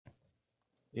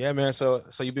Yeah, man. So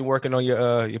you've been working on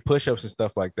your push-ups and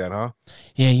stuff like that, huh?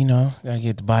 Yeah, gotta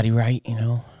get the body right.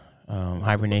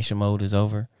 Hibernation mode is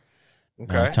over.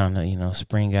 Now it's Okay. time to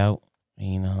spring out.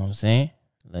 You know what I'm saying?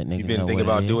 Let You've niggas been know thinking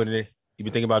what it about doing is. it. You've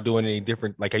been thinking about doing any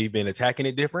different. Like, have you been attacking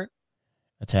it different?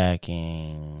 The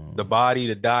Attacking. body,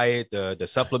 the diet, the Yeah,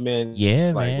 supplements.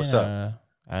 Like, man. what's up?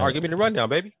 All right, I give me the rundown,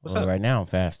 baby. What's well up? right now I'm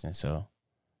fasting, so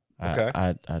Okay.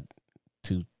 I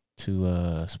two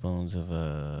spoons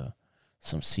of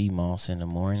some sea moss in the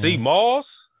See, morning.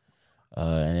 Malls.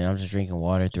 And then I'm just drinking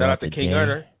water Shout out throughout to the King day.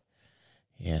 Earner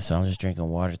Yeah, so I'm just drinking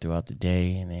water throughout the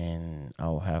day, and then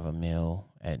I'll have a meal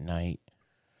at night.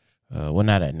 Well,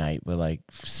 not at night, but like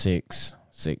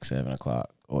 7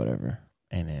 o'clock or whatever.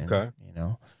 And then, Okay.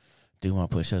 do my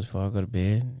push ups before I go to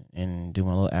bed and do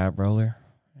my little ab roller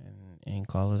and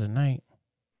call it a night.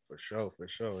 For sure, for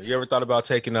sure. You ever thought about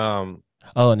taking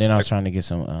Oh, and then I was like trying to get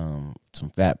some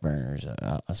fat burners.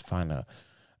 I was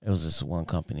it was this one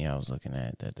company I was looking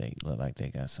at that they look like they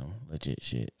got some legit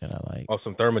shit that I like.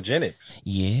 some thermogenics?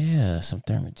 Yeah, some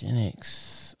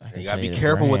thermogenics. I You can gotta tell be you the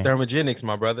careful with brand. thermogenics,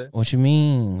 my brother. What you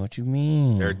mean? What you They're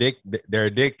mean? they're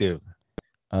addictive.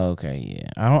 Okay, yeah.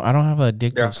 I don't have an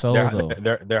addictive They're soul they're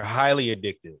though. they're highly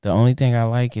addictive. The only thing I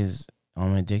like is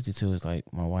I'm addicted to is like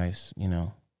my wife's,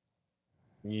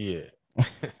 Yeah.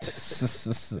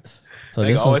 So Nigga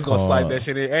this one's always gonna slide called that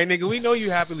shit in. Hey, nigga, we know you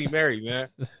happily married, man.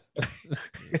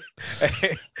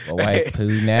 hey, my wife hey, Poo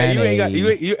hey, you ain't got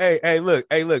Nanny.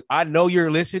 hey, look. I know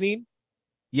you're listening.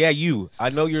 Yeah, you. I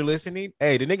know you're listening.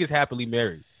 Hey, the nigga's happily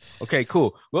married. Okay,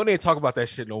 cool. We don't need to talk about that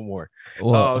shit no more.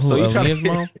 Well, So who you trying Aaliyah's to,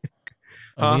 mom?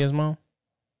 huh? Aaliyah's mom?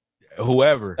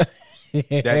 Whoever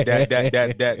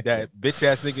that bitch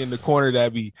ass nigga in the corner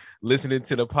that be listening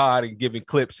to the pod and giving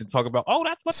clips and talking about, oh,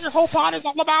 that's what their whole pod is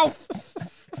all about.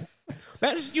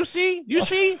 That's you see,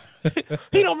 he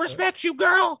don't respect you,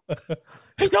 girl.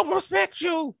 He don't respect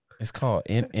you. It's called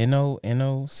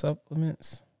NO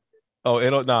supplements. Oh,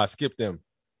 nah, skip them.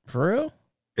 For real?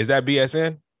 Is that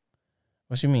BSN?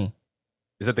 What you mean?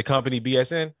 Is that the company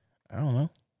BSN? I don't know.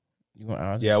 You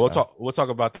want? Yeah, we'll talk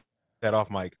about that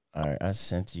off mic. All right. I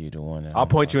sent you the one that I'll I'm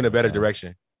point you in a talking better about.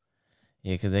 direction.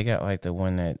 Yeah, because they got like the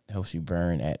one that helps you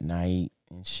burn at night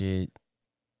and shit.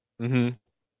 Mm-hmm.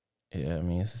 Yeah, I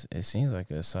mean, it seems like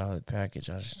a solid package.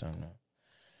 I just don't know.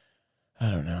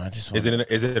 I don't know. I just Is want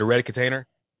it a red container?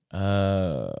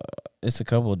 uh, it's a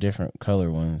couple of different color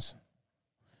ones.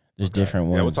 There's Okay. different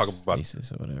Yeah, we'll ones, talk about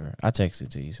Stasis or whatever. I texted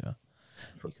to you, so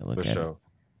you can for look at it. sure.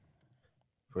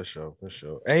 For sure, for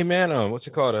sure. Hey man, what's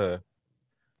it called?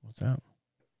 What's up?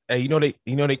 Hey,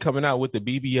 they coming out with the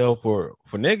BBL for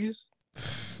niggas.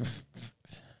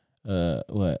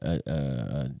 What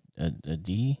a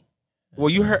D?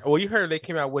 You heard they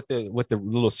came out with the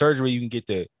little surgery you can get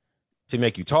to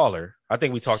make you taller. I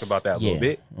think we talked about that a little Yeah.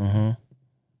 bit. Mm-hmm.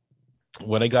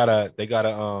 Well, they got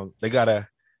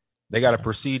a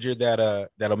procedure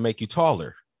that'll make you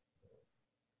taller,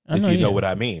 I if know. you know Yeah. what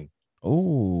I mean.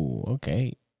 Oh,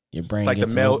 okay. Your It's brain like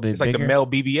gets a little bit it's like the bigger. male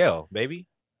BBL, baby.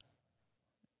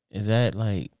 Is that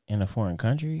like in a foreign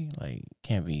country? Like,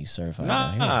 can't be certified out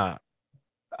here. Nah,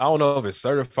 I don't know if it's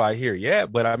certified here yet,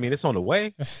 but I mean it's on the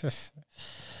way.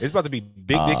 It's about to be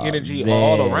big dick energy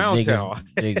all Man, around town.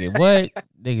 nigga, what?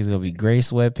 Niggas gonna be gray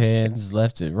sweatpants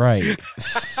left and right.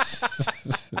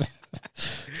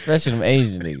 Especially them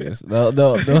Asian niggas. No.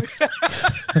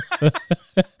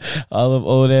 All them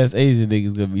old ass Asian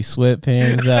niggas gonna be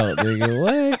sweatpants out, nigga.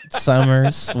 What? Summer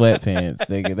sweatpants,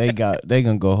 nigga. They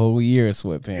gonna go a whole year of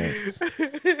sweatpants.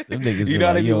 Them niggas be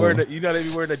like, yo. You know they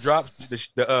be wearing the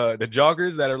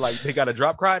joggers that are like they got a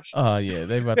drop crotch. Oh yeah,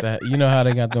 they about that. You know how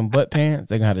they got them butt pants?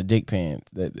 They gonna have the dick pants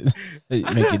that they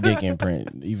make your dick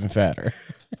imprint even fatter.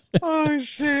 Oh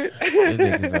shit! This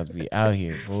niggas about to be out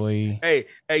here, boy. Hey,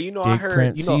 I Dick heard,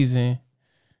 print season.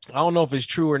 I don't know if it's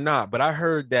true or not, but I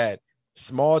heard that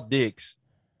small dicks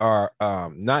are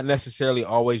not necessarily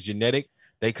always genetic.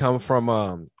 They come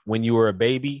from when you were a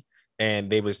baby and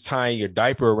they was tying your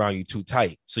diaper around you too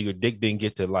tight, so your dick didn't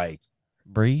get to like.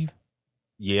 Breathe.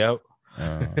 Yep.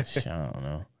 I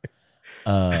don't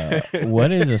know.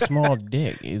 What is a small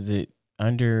dick? Is it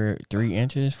under 3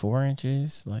 inches, 4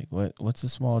 inches? Like what's a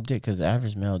small dick? Because the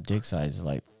average male dick size is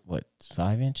like what,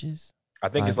 5 inches? I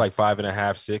think it's Five. like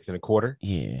 5.5, 6.25.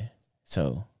 Yeah.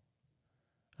 So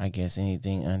I guess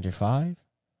anything under 5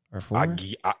 or 4.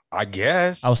 I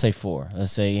guess. I would say 4.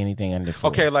 Let's say anything under 4.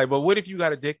 Okay, like, but what if you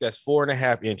got a dick that's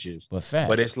 4.5 inches, But fat.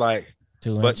 but it's like,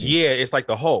 2 but inches. yeah, it's like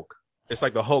the Hulk. It's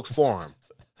like the Hulk's forearm.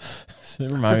 It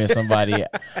remind me of somebody.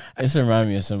 This remind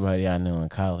me of somebody I knew in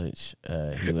college.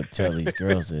 He would tell these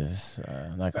girls this.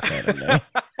 I'm not gonna say the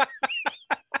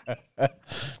name.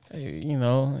 Hey, you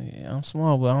know, I'm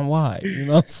small, but I'm wide. You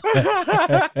know what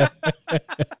I'm saying?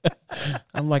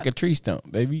 I'm like a tree stump,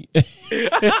 baby.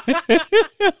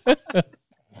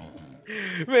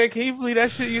 Man, can you believe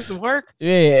that shit used to work?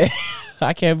 Yeah.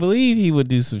 I can't believe he would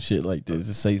do some shit like this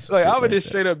and say some Like shit I would like just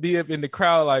straight up be up in the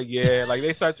crowd, like, yeah, like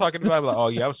they start talking about it, like, oh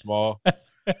yeah, I'm small.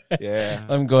 Yeah.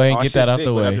 Let me go ahead Oh, and my get that shit's out thick,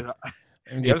 the but way. I'm just,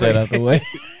 Let me yeah, I get was that like, out the way.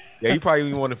 yeah, you probably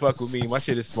even want to fuck with me. My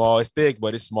shit is small. It's thick,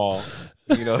 but it's small.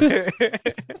 You know.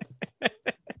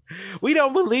 We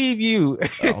don't believe you.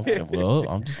 Okay, well,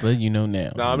 I'm just letting you know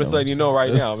now. No, You I'm just know what I'm letting you know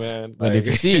saying? right now, man. But if Like,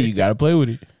 you see it, you gotta play with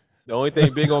it. the only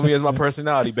thing big on me is my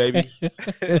personality, baby.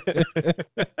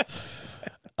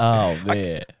 Oh I,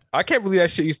 man. I can't believe that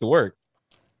shit used to work.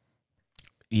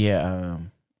 Yeah,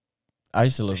 I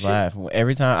used to That just shit. laugh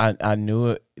every time I knew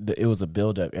it. It was a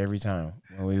build up every time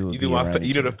when we would You do be my, around you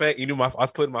each know the other. fang. You knew my. I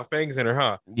was putting my fangs in her,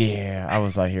 huh? Yeah, I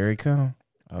was like, here he come.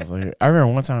 I was like, I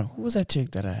remember one time, who was that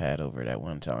chick that I had over that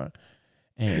one time?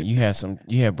 And you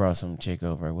had brought some chick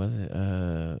over. Was it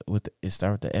it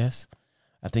start with the S?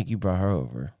 I think you brought her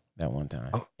over that one time.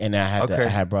 Oh, And I okay.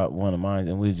 had brought one of mine,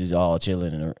 and we was just all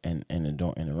chilling in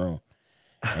the room.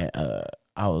 And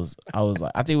I was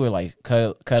like, I think we were like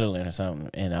cuddling or something,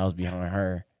 and I was behind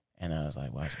her, and I was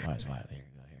like, watch,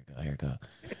 here you go.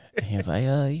 And he was like,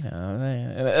 you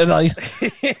know, and like,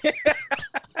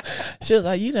 she was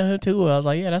like, you know him too. I was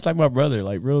like, yeah, that's like my brother,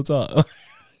 like real talk.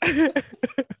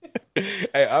 Hey,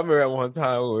 I remember at one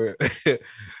time where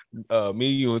me,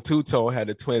 you, and Two Tone had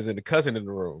the twins and the cousin in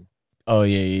the room, Oh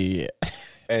yeah.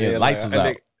 and Yeah, then lights like was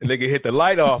out. nigga hit the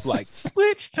light off, like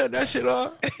switch, turn that shit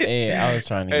off. Yeah, I was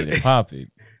trying to get And- it popping.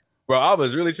 Bro, I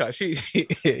was really trying. She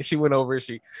went over.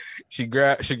 She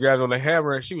grabbed on the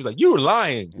hammer, and she was like, "You were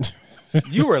lying.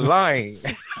 You were lying."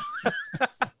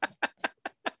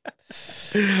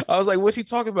 I was like, "What's she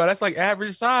talking about? That's like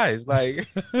average size. Like,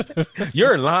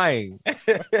 you're lying."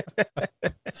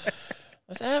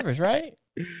 That's average, right?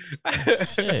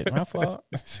 Shit, my fault.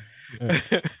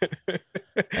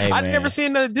 Hey, I've man. never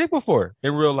seen another dick before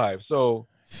in real life, so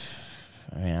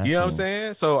Man, you know what I'm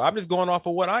saying. So I'm just going off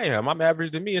of what I am. I'm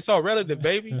average to me. It's all relative,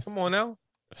 baby. Come on now.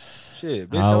 Shit,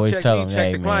 bitch, I don't always check tell me. them, Check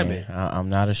hey the climate. man, I'm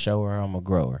not a shower, I'm a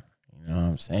grower. You know what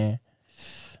I'm saying?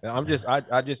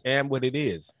 I just am what it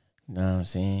is. You know what I'm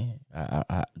saying?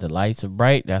 The lights are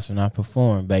bright. That's when I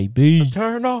perform, baby.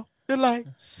 Turn off the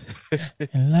lights.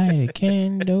 And light a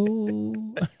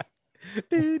candle.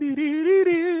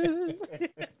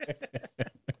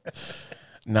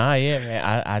 Nah, yeah,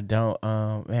 man. I don't.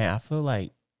 Man, I feel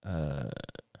like.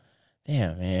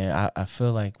 Damn, man. I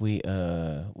feel like we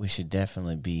should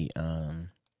definitely be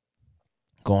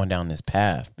going down this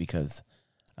path because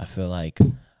I feel like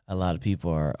a lot of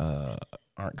people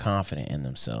aren't confident in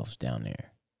themselves down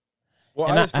there. Well,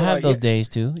 And just I feel have like, those days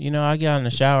too. You know, I get out in the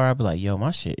shower, I be like, yo,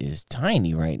 my shit is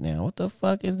tiny right now. What the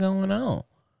fuck is going on?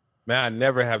 man, I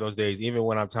never have those days, even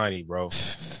when I'm tiny, bro.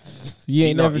 You ain't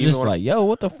You know, never even just when- like, yo,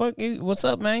 what the fuck? What's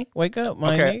up, man? Wake up,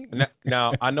 my Okay, nigga.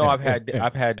 now I know I've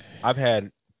had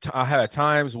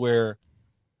times where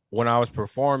when I was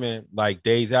performing, like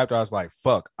days after, I was like,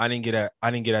 "Fuck, I didn't get that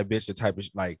bitch the type of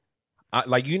like,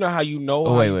 like you know how you know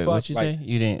Oh, how wait, you wait, fuck? what you Like, say?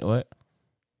 You didn't what?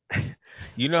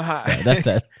 you know how That's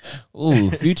that. Ooh,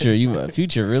 future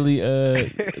really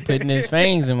putting his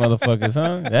fangs in motherfuckers,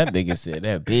 huh? That nigga said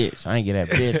that bitch. I ain't get that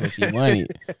bitch when she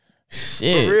wanted.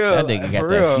 Shit, For real, that nigga got for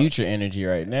that real. future energy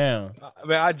right now.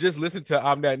 man, I just listened to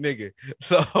I'm That Nigga,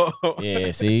 so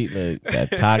Yeah, see, look,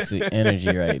 that toxic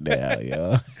energy right now,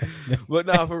 yo. but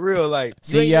nah, for real, like you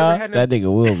See ain't never y'all, had that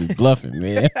nigga will be bluffing,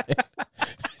 man.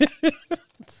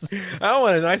 I'm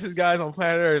one of the nicest guys on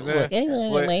planet Earth, man. Look, ain't one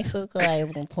of the But- nicest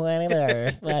guys on planet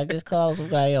Earth, but I just called some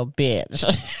guy a bitch.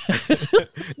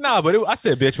 Nah, but I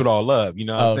said bitch with all love. You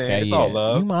know what I'm saying? It's all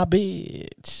love. You my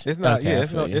bitch. It's not. Okay, I Yeah,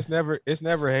 feel you. it's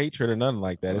never hatred or nothing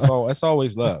like that. It's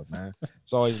always love, man.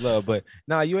 It's always love. But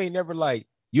nah, you ain't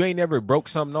never broke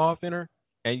something off in her,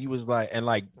 and you was like, and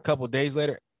like a couple days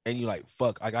later, and you like,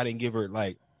 fuck, like I didn't give her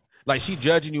like she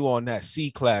judging you on that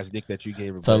C class dick that you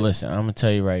gave her. So but- listen, I'm gonna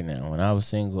tell you right now. When I was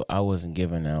single, I wasn't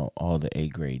giving out all the A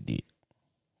grade dick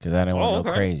because I didn't want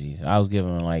no crazies. I was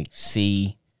giving them like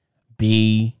C,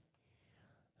 B.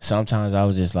 Sometimes I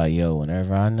was just like, yo,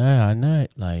 whenever I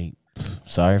nut. Like,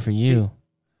 sorry for you.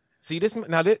 See this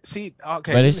now. See,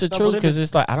 okay, But we it's the done truth stumbled because into-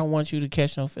 it's like I don't want you to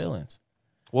catch no feelings.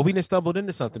 well, we done stumbled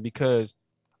into something because,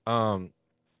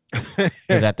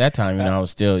 Because at that time, you know, I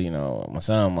was still, you know, my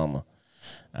son, mama.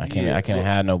 I can't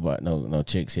have no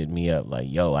chicks hit me up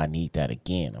like, yo, I need that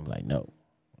again. I'm like, no,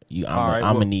 I'm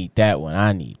gonna need that when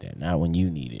I need that, not when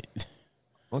you need it.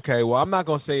 Okay, well, I'm not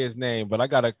gonna say his name, but I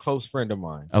got a close friend of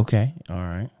mine. Okay, all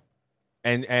right.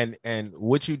 and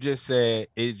what you just said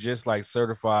is just like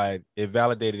certified. It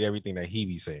validated everything that he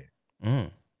be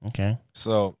saying. Okay.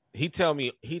 So he tell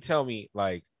me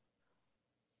like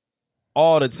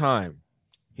all the time.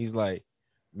 He's like,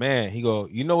 man, he go,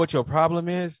 you know what your problem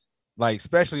is? Like,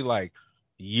 especially like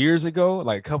years ago,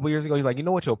 like a couple years ago, he's like, you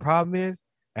know what your problem is?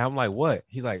 And I'm like, what?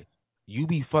 He's like, you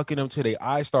be fucking them till their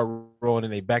eyes start rolling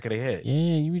in the back of their head.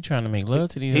 Yeah, you be trying to make love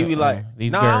to He be like,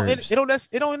 these nah, girls.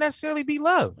 it don't necessarily be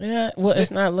love. Yeah, well,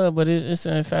 it's not love, but it's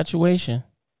an infatuation.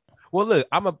 Well, look,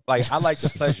 I like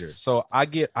the pleasure, so I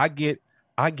get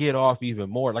off even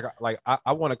more.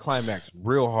 I want to climax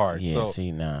real hard. Yeah, so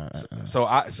see, nah.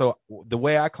 so the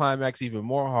way I climax even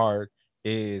more hard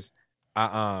is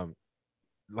I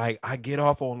get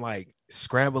off on like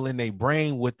scrambling their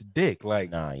brain with the dick. Like,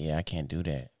 nah, yeah, I can't do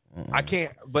that. I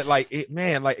can't, but like it,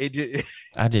 man, like it just.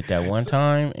 I did that one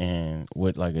time, and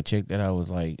with like a chick that I was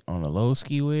like on a low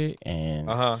ski with, and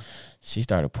she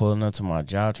started pulling up to my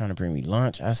job trying to bring me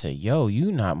lunch. I said, "Yo,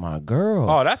 you not my girl."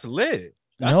 Oh, that's lit.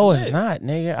 No, it's not,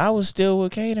 nigga. I was still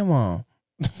with Katie mom.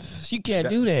 You can't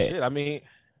do that. Shit, I mean,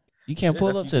 you can't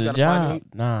pull up to the job.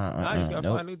 Nah, you gotta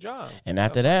find a new job. And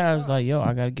after that, I was like, "Yo,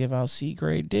 I gotta give out C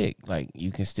grade dick. Like,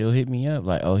 you can still hit me up.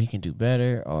 Like, oh, he can do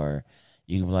better, or."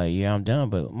 You can be like, yeah, I'm done.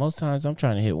 But most times I'm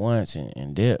trying to hit once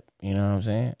and dip. You know what I'm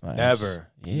saying? Like,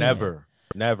 never.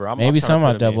 Maybe some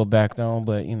I double backed on,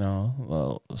 but you know,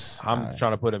 well, I'm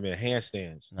trying to put him in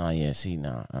handstands. No, yeah, see,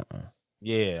 no,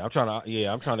 Yeah, I'm trying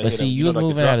to. But see, you was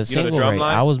moving at a single rate.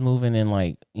 I was moving in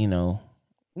like, you know.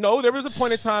 No, there was a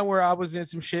point in time where I was in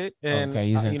some shit, and okay,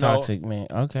 using toxic, man.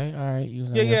 Okay, all right.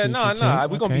 No.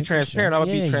 We're gonna be transparent. I'm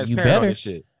gonna be transparent on this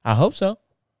shit. I hope so.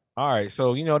 All right,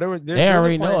 so you know they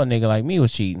already know a nigga like me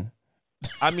was cheating.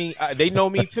 I mean, they know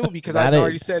me too because I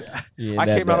already said I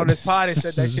came out on this pod and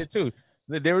said that shit too.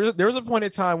 There was a point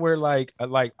in time where like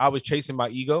I was chasing my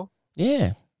ego.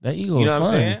 Yeah, that ego was fun. What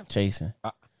I'm saying? Chasing.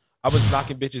 I was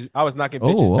knocking bitches.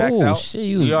 Backs out. Shit,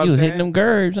 you was hitting them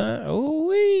gerbs, huh? Ooh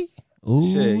wee.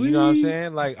 Shit, you know what I'm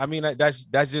saying? Like, I mean, that's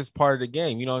just part of the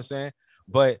game. You know what I'm saying?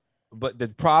 But the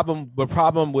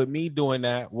problem with me doing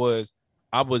that was.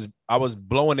 I was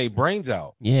blowing their brains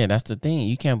out. Yeah, that's the thing.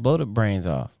 You can't blow the brains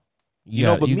off. You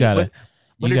gotta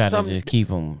just keep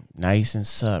them nice and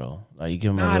subtle. Like you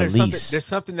give them a release. There's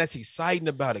something that's exciting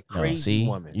about a crazy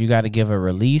woman. You got to give a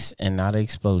release and not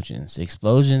explosions.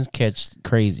 Explosions catch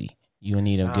crazy. You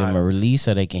need to give them a release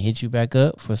so they can hit you back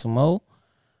up for some more.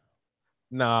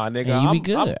 Nah, nigga, and you be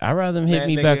good. I'd rather them hit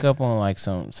me back up on like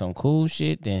some cool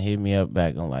shit than hit me up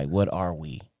back on like what are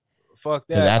we. Fuck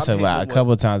that. That's a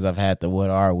couple of times I've had the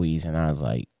what are we's and I was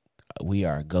like, we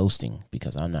are ghosting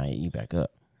because I'm not hitting you back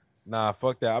up. Nah,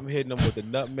 fuck that. I'm hitting them with the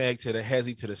nutmeg to the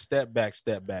hezzy to the step back.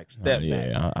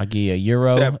 Yeah, I'll give you a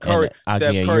Euro. I'll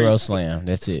give you a Euro slam.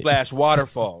 That's it. Splash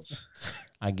waterfalls.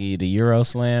 I give you the Euro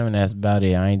slam and that's about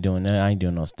it. I ain't doing nothing. I ain't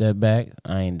doing no step back.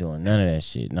 I ain't doing none of that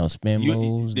shit. No spin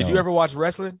moves. Did you ever watch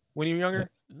wrestling when you were younger?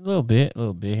 A little bit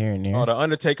here and there. Oh, the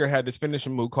Undertaker had this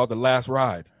finishing move called the Last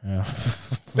Ride. Yeah.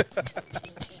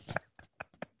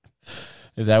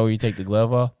 Is that where you take the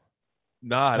glove off?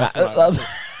 Nah,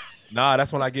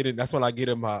 that's when I get in. That's when I get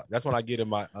in my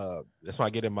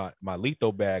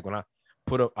lethal bag. When I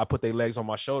put their legs on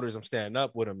my shoulders, I'm standing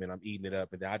up with them and I'm eating it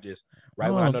up. And then I just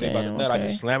when I know they about to nut, I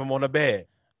just slam them on the bed.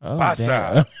 Oh,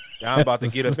 now I'm about to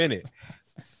get up in it.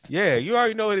 Yeah, you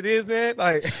already know what it is, man.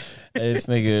 Like this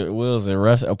nigga Will's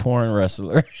a porn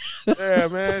wrestler. Yeah,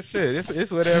 man. Shit,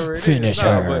 it's whatever it Finish is.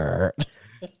 her.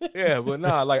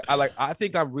 But I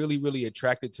think I'm really, really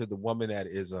attracted to the woman that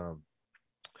is a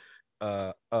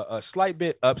slight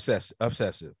bit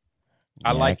obsessive.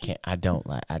 Yeah, I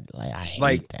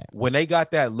hate that. When they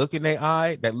got that look in their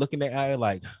eye,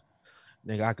 like,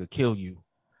 nigga, I could kill you.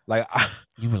 Like,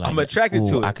 I'm attracted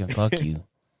to it. I can fuck you.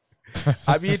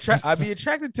 I be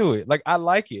attracted to it. Like, I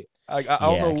like it. I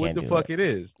don't know what the fuck it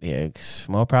is. Yeah,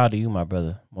 more proud of you, my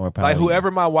brother. More proud. Like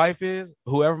whoever my wife is,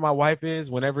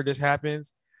 whenever this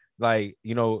happens, like,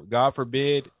 you know, God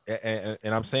forbid, and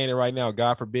I'm saying it right now,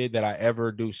 God forbid that I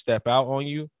ever do step out on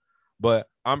you, but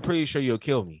I'm pretty sure you'll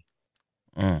kill me.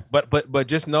 But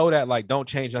just know that, like, don't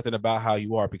change nothing about how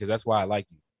you are because that's why I like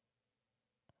you.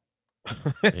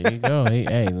 There you go.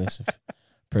 Hey, listen,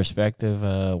 prospective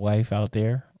wife out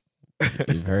there.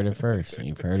 You've heard it first.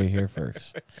 You've heard it here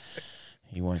first.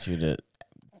 He wants you to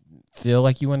feel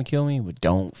like you want to kill me, but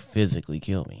don't physically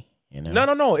kill me. You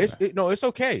know? No. It's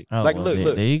okay. Oh, like, look.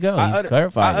 There you go. He's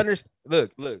clarified. I understand.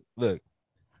 Look.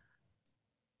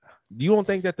 You don't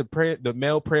think that the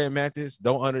male praying mantis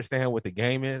don't understand what the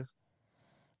game is?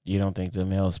 You don't think the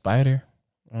male spider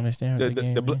understand what the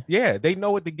game is? Yeah, they know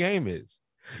what the game is.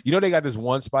 You know they got this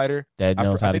one spider that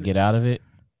knows how to get out of it.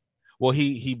 Well,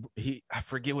 he I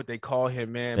forget what they call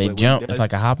him, man. They But what he jump. does, It's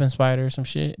like a hopping spider or some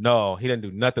shit. no, he doesn't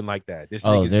do nothing like that. This Oh,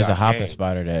 nigga's there's a got hopping game.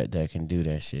 spider that can do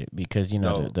that shit because you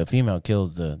know No. the female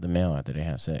kills the male after they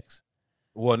have sex.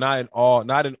 Well, not in all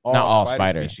Not all spider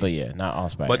spiders, species. but yeah, not all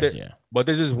But spiders. Yeah. but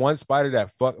there's this one spider that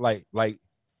fuck like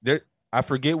there. I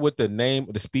forget what the name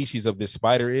of the species of this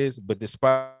spider is, but this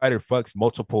spider fucks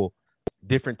multiple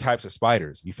different types of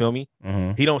spiders. You feel me?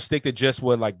 Mm-hmm. He don't stick to just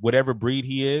what like whatever breed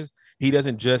he is. He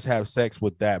doesn't just have sex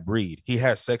with that breed. He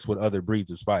has sex with other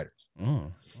breeds of spiders.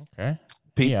 Okay.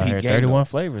 Peep, Yeah, 31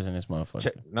 flavors in this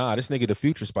motherfucker. This nigga the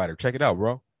future spider. Check it out,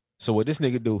 bro. So what this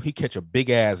nigga do? He catch a big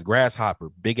ass grasshopper,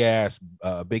 big ass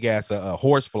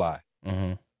horsefly.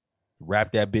 Mm-hmm.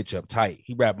 Wrap that bitch up tight.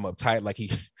 He wrap him up tight like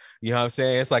he, you know what I'm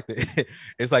saying? It's like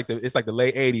the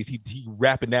late 80s. He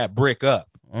wrapping that brick up.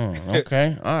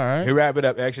 Okay, all right. He wrap it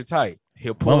up extra tight.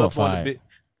 He'll pull up on the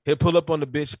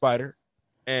bitch spider,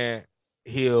 and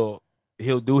he'll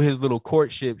do his little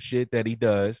courtship shit that he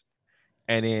does.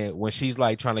 And then when she's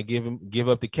like trying to give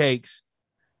up the cakes,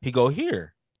 he go,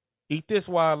 here, eat this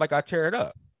while like I tear it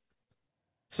up.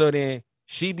 So then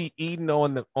she be eating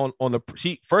on the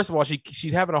she first of all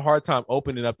she's having a hard time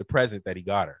opening up the present that he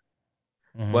got her.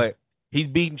 Mm-hmm. But he's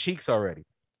beating cheeks already.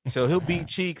 So he'll beat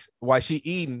cheeks while she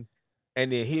eating,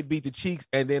 and then he'd beat the cheeks,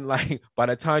 and then like by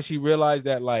the time she realized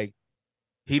that like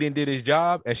he didn't did his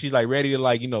job and she's like ready to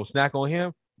like, you know, snack on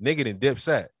him, nigga done dip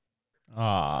set.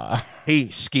 He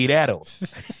skedaddle.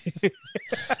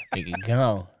 Nigga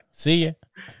go. See ya.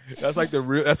 That's like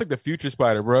the future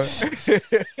spider, bro.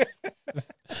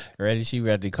 Ready? She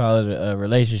ready to call it a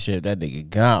relationship. That nigga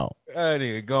gone. That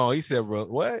nigga gone. He said, bro,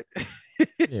 what?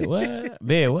 Yeah, what?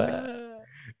 Bed what?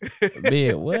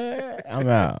 Bed what? I'm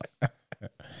out.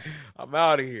 I'm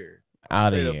out of here.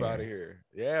 Out of here.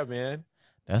 Yeah, man.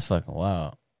 That's fucking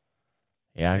wild.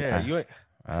 Yeah,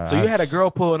 so you had a girl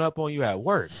pulling up on you at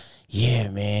work. Yeah,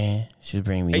 man. She'd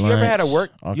bring me lunch. You ever had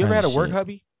a work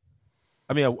hubby?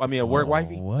 I mean a work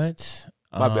wifey? What?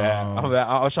 My bad.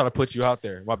 I was trying to put you out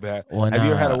there. My bad. Have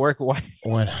you ever had a work wife?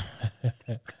 When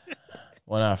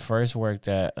I first worked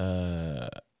at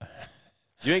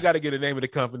you ain't got to get the name of the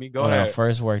company. Go ahead. When I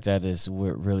first worked at this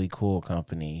really cool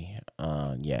company,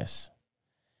 yes.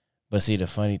 But see, the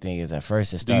funny thing is, at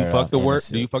first it started. Do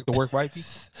you fuck the work wifey?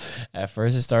 At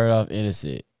first, it started off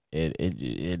innocent. It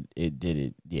did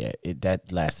it. Yeah,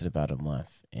 that lasted about a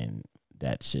month, and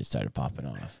that shit started popping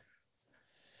off.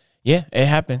 Yeah, it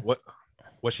happened. What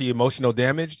was she emotional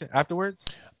damaged afterwards?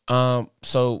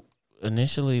 So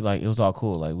initially, like it was all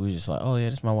cool. Like we were just like, oh yeah,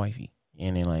 that's my wifey,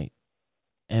 and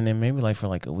then maybe like for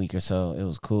like a week or so, it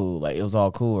was cool. Like it was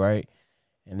all cool, right?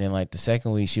 And then like the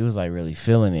second week, she was like really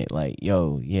feeling it. Like,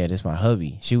 yo, yeah, this my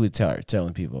hubby. She would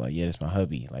telling people like, yeah, this my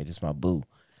hubby. Like, this my boo.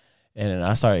 And then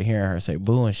I started hearing her say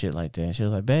boo and shit like that. And she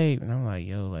was like, babe. And I'm like,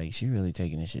 yo, like she really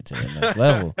taking this shit to the next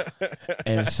level.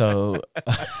 And so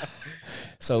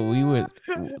we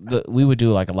would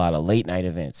do like a lot of late night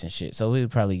events and shit. So we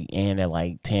would probably end at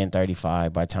like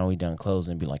 10:35. By the time we done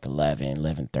closing, it'd be like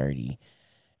 11:30.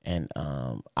 And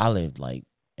I lived like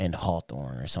in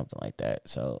Hawthorne or something like that.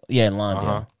 So yeah, in Lawndale.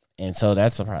 Uh-huh. And so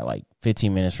that's probably like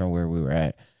 15 minutes from where we were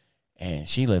at. And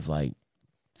she lived like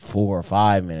 4 or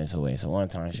 5 minutes away. So one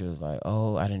time she was like,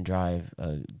 oh, I didn't drive.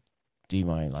 Do you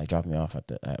mind like dropping me off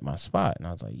at my spot? And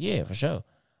I was like, yeah, for sure.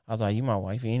 I was like, you my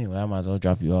wifey anyway. I might as well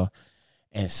drop you off.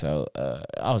 And so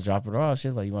I was dropping her off. She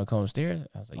was like, you want to come upstairs?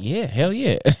 I was like, yeah, hell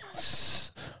yeah.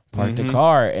 Parked the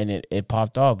car and it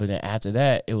popped off. But then after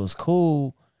that, it was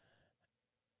cool.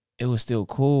 It was still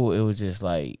cool. It was just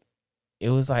like, I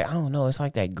don't know. It's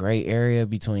like that gray area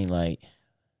between like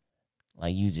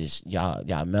you just,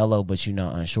 y'all mellow, but you're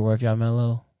not unsure if y'all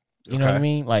mellow. You know what I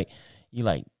mean? Like, you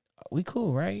like, we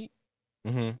cool, right?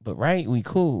 Mm-hmm. But right, we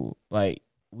cool. Like,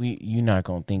 you're not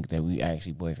going to think that we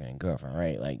actually boyfriend and girlfriend,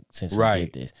 right? Like, since we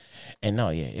did this. And no,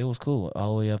 yeah, it was cool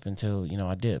all the way up until,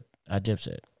 I dipped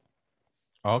it.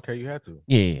 Okay, you had to.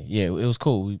 Yeah, it was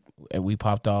cool. We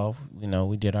popped off,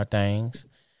 we did our things.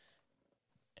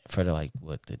 For the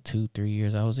 2-3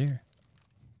 years I was here.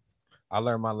 I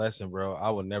learned my lesson, bro.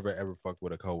 I will never ever fuck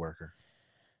with a coworker.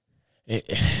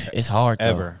 It's hard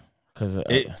though, because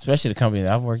especially the company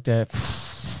that I've worked at,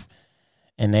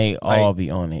 and they all be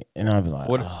on it, and I'll be like,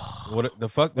 what the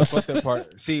fuck that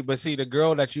part? See, the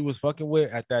girl that you was fucking with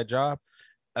at that job,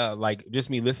 like just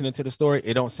me listening to the story,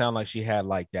 it don't sound like she had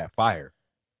like that fire.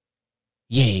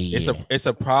 Yeah. It's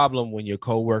a problem when your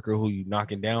coworker who you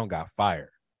knocking down got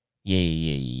fire.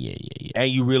 Yeah.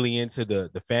 And you really into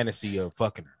the fantasy of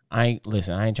fucking her. I ain't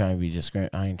trying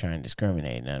to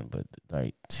discriminate nothing, but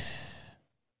like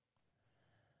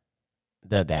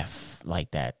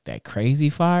that crazy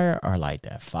fire or like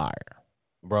that fire?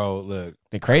 Bro, look.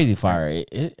 The crazy fire.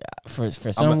 For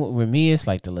some with me, it's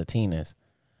like the Latinas.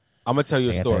 I'm gonna tell you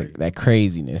a story. That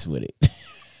craziness with it.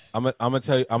 I'm gonna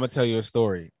tell you a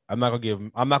story. I'm not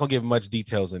gonna give much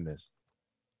details in this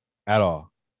at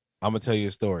all. I'm gonna tell you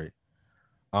a story.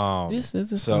 This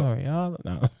is a story. Y'all.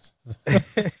 No.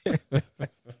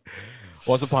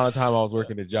 Once upon a time, I was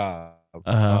working a job.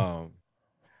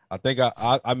 I think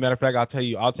I matter of fact,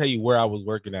 I'll tell you where I was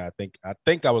working at. I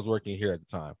think I was working here at the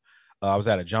time. I was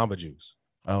at a Jamba Juice.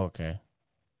 Oh, okay.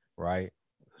 Right.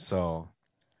 So,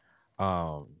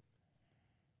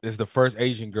 this is the first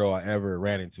Asian girl I ever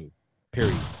ran into.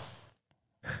 Period.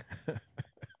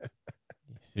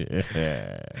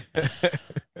 Yeah.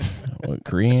 What,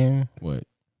 Korean? What?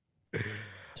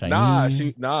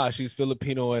 Chinese? She's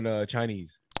Filipino and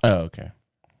Chinese. Oh, okay.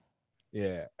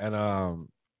 Yeah, and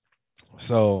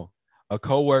so a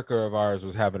coworker of ours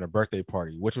was having a birthday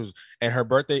party, and her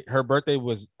birthday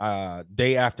was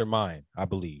day after mine, I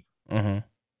believe. Mm-hmm.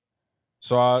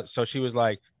 So she was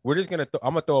like, "We're just I'm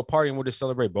gonna throw a party and we'll just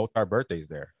celebrate both our birthdays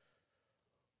there."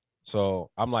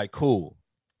 So I'm like, cool.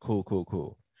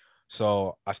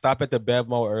 So I stopped at the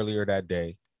Bevmo earlier that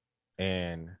day,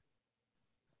 and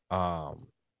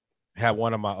had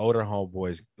one of my older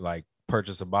homeboys like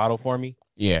purchase a bottle for me.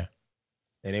 Yeah.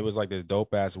 And it was like this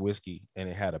dope ass whiskey, and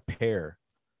it had a pear.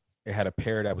 It had a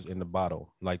pear that was in the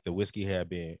bottle. Like the whiskey had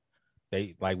been,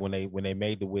 when they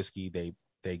made the whiskey,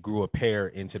 they grew a pear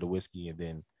into the whiskey, and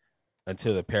then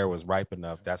until the pear was ripe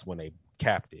enough, that's when they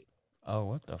capped it. Oh,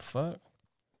 what the fuck?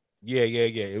 Yeah.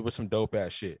 It was some dope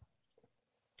ass shit.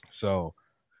 So,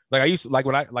 like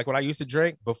when I used to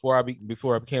drink before I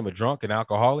became a drunk and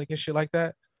alcoholic and shit like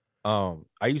that.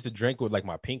 I used to drink with like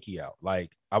my pinky out.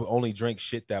 Like I would only drink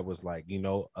shit that was like,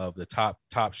 of the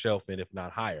top shelf and if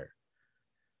not higher.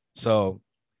 So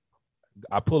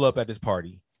I pull up at this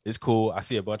party. It's cool. I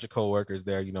see a bunch of coworkers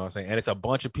there, you know what I'm saying? And it's a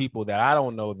bunch of people that I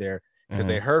don't know there because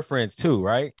they're her friends too,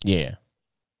 right? Yeah.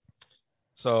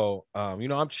 So,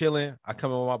 I'm chilling. I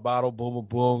come in with my bottle, boom, boom,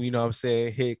 boom. You know what I'm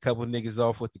saying? Hit a couple niggas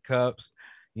off with the cups,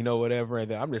 whatever.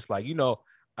 And then I'm just like,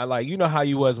 how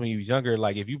you was when you was younger.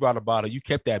 Like if you brought a bottle, you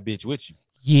kept that bitch with you.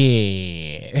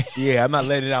 Yeah. Yeah, I'm not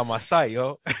letting it out my sight,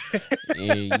 yo.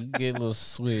 Yeah, you get a little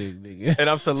swig, nigga. And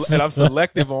I'm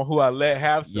selective on who I let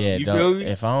have some. Yeah, you feel me?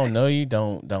 If I don't know you,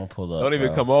 don't pull up. Don't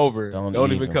even come over.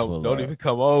 Don't even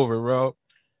come over, bro.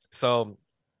 So,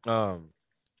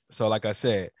 like I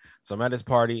said, so I'm at this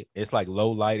party. It's like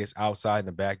low light. It's outside in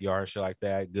the backyard and shit like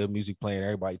that. Good music playing.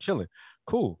 Everybody chilling.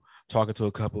 Cool. Talking to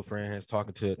a couple of friends.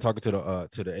 Talking to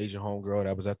the Asian homegirl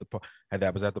that was at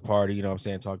the party. You know what I'm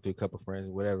saying? Talking to a couple of friends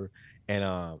and whatever.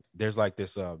 And there's like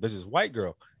this white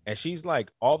girl, and she's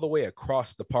like all the way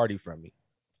across the party from me,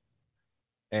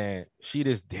 and she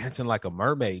just dancing like a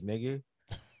mermaid, nigga.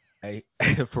 Hey,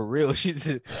 for real.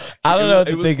 I don't know what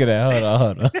to think of that.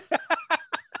 Hold on.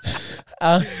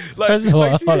 First of all,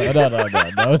 hold on,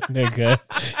 no, nigga.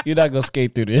 You're not gonna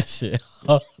skate through this shit.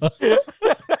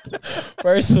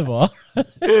 First of all,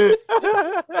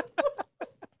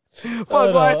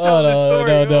 hold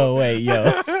on, no, wait,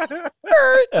 yo.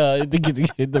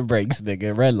 Get the brakes,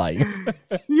 nigga. Red light.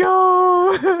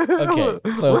 Yo. Okay,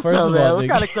 so what's first up, of man? all, What nigga,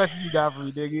 kind of question you got for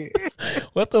me, nigga?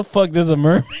 What the fuck does a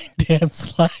mermaid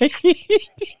dance like?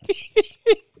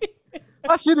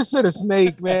 I should have said a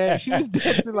snake, man. She was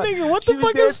dancing like. Nigga, what the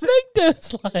fuck is snake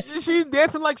dance like? She's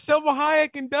dancing like Selma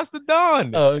Hayek and Dust to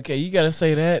Dawn. Oh, okay. You gotta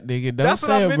say that, nigga. Don't That's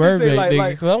say what a mermaid, like,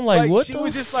 nigga. Cause I'm like, what she the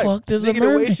was just fuck like, does a nigga,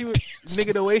 mermaid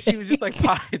the way she was just like,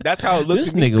 that's how it looked.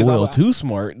 This to me, nigga Will too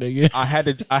smart, nigga. I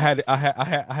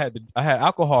had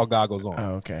alcohol goggles on.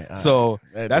 Oh, okay. So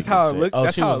that's how it looked. Oh,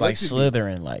 that's she how was it like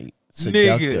slithering, like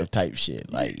seductive type shit.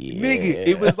 Like, yeah. Nigga,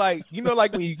 it was like,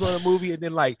 like when you go in a movie and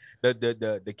then like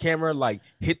the camera like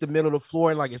hit the middle of the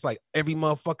floor and like it's like every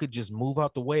motherfucker just move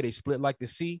out the way. They split like the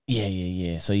sea.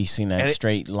 Yeah. So you seen that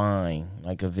straight line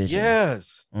like a vision.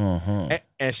 Yes. Mm-hmm.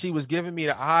 And she was giving me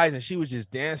the eyes and she was just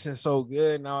dancing so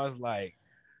good. And I was like,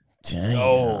 damn,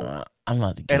 no. I'm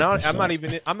not the and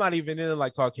I'm not even into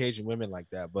like Caucasian women like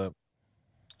that, but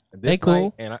they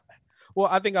cool. And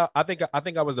I think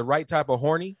I was the right type of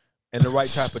horny and the right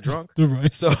type of drunk.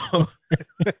 So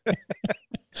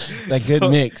that good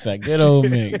mix, that good old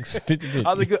mix. 50-50. I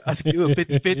was a good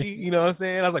 50-50, you know what I'm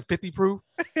saying? I was like 50 proof.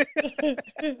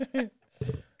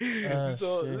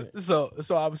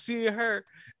 So I'm seeing her,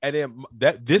 and then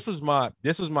this was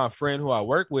my friend who I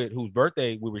work with, whose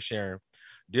birthday we were sharing.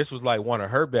 This was like one of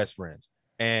her best friends,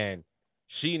 and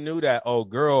she knew that old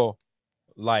girl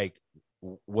like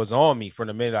was on me from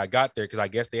the minute I got there because I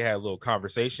guess they had a little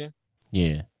conversation.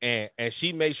 Yeah. And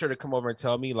she made sure to come over and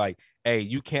tell me like, hey,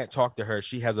 you can't talk to her.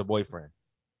 She has a boyfriend.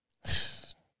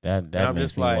 That And I'm makes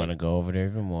just me want like, to go over there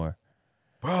even more.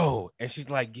 bro. And she's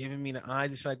like giving me the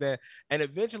eyes and shit like that. And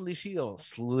eventually she gonna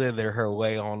slither her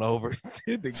way on over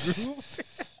to the group.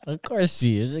 Of course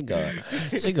she is.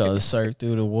 She gonna surf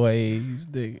through the waves.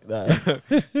 Nah.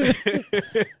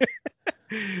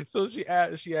 So she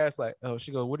asked like, oh,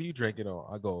 she goes, what are you drinking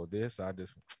on? I go, this. I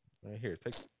just right here,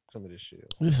 take some of this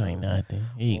shit. This ain't nothing.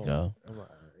 Here you go. I'm like,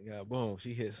 yeah, boom.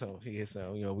 She hit some.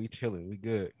 You know, we chilling, we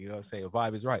good. You know what I'm saying?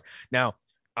 Vibe is right. Now,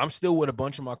 I'm still with a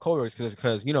bunch of my coworkers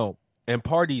because you know, in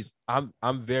parties,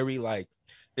 I'm very like,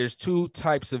 there's two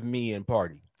types of me in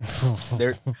party.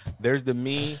 There's the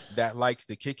me that likes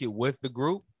to kick it with the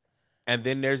group, and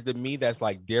then there's the me that's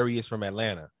like Darius from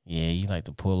Atlanta. Yeah, you like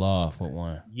to pull off with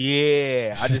one.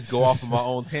 Yeah, I just go off of my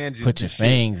own tangents. Put your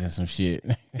fangs in some shit.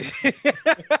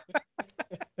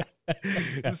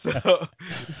 so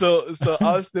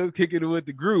I was still kicking it with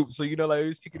the group. So you know, like I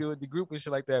was kicking it with the group and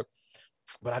shit like that.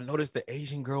 But I noticed the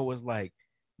Asian girl was like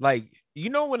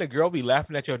you know when a girl be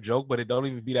laughing at your joke, but it don't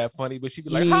even be that funny. But she be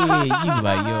like, ha, ha, ha, you be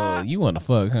like, yo, you want to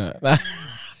fuck, huh?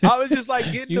 I was just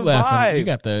like getting you the laughing,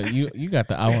 vibe. you got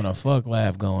the I want to fuck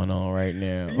laugh going on right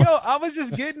now. Yo, I was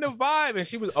just getting the vibe, and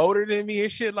she was older than me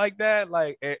and shit like that.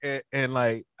 Like and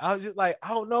like I was just like, I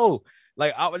don't know.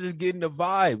 Like I was just getting the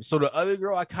vibe. So the other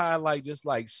girl, I kind of like just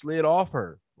like slid off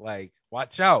her. Like,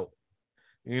 watch out,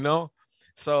 you know?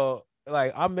 So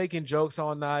like I'm making jokes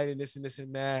all night and this and this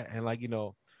and that. And like, you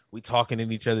know, we talking in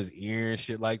each other's ear and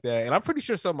shit like that. And I'm pretty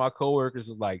sure some of my coworkers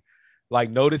was like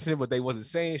noticing, but they wasn't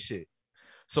saying shit.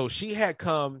 So she had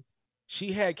came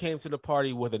to the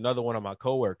party with another one of my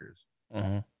coworkers.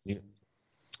 Mm-hmm. Yeah.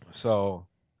 So,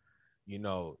 you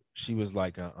know, she was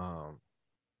like,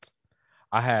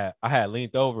 I had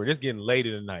leaned over. This getting late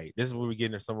in the night. This is when we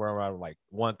getting there somewhere around like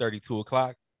 1:30, 2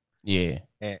 o'clock. Yeah.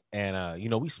 And you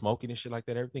know, we smoking and shit like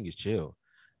that. Everything is chill.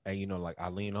 And you know, like I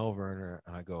lean over her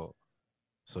and I go,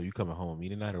 so you coming home with me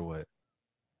tonight or what?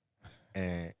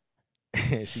 And,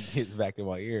 and she gets back in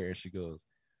my ear and she goes,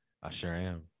 I sure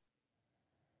am.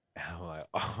 And I'm like,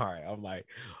 all right. I'm like,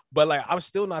 but like I'm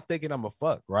still not thinking I'm a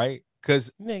fuck, right?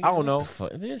 Cause Nigga, I don't what the know.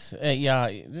 fuck? This, hey, y'all,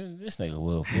 this nigga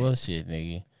will bullshit,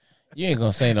 nigga. You ain't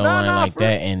gonna say no Nah, line nah, like for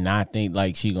that and not think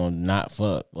like she gonna not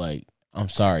fuck. Like, I'm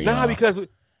sorry, nah, y'all. because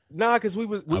cause we I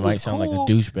was might sound like a cool.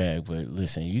 douchebag, but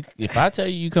listen, if I tell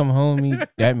you come home with me,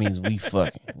 that means we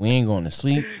fucking. We ain't going to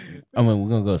sleep. I mean, we're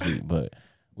gonna go sleep, but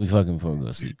we fucking before we go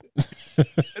to sleep.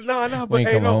 No, We but ain't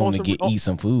hey, coming no, home to eat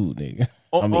some food, nigga.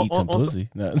 I'm gonna eat some pussy.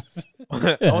 No.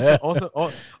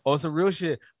 on some real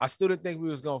shit. I still didn't think we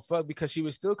was gonna fuck because she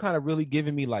was still kind of really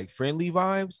giving me like friendly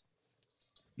vibes.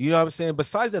 You know what I'm saying?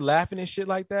 Besides the laughing and shit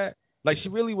like that, like she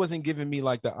really wasn't giving me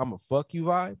like the I'm a fuck you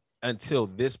vibe until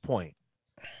this point.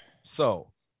 So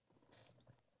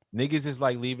niggas is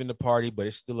like leaving the party, but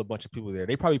it's still a bunch of people there.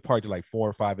 They probably partied like 4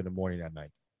 or 5 in the morning that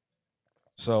night.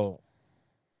 So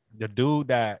the dude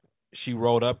that she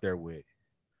rolled up there with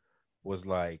was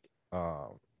like,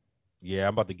 yeah,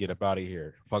 I'm about to get up out of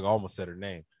here. Fuck, I almost said her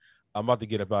name. I'm about to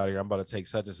get up out of here. I'm about to take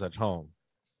such and such home.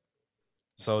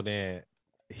 So then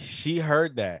she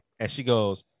heard that and she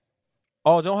goes,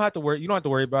 oh, don't have to worry. You don't have to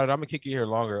worry about it. I'm gonna kick you here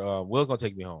longer. Will's gonna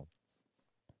take me home.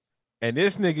 And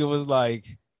this nigga was like,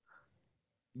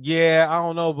 yeah, I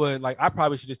don't know, but like I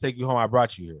probably should just take you home. I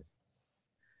brought you here.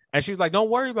 And she was like, don't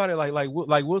worry about it. Like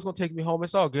Will's gonna take me home.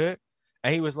 It's all good.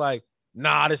 And he was like,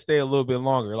 nah, to stay a little bit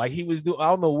longer. Like he was doing, I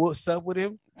don't know what's up with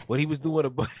him, but he was doing a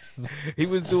bunch. He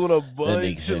was doing a bunch. That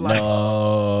nigga said of like,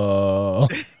 no.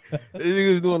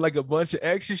 he was doing like a bunch of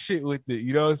extra shit with it.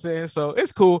 You know what I'm saying? So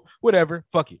it's cool. Whatever.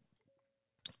 Fuck it.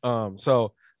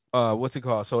 So what's it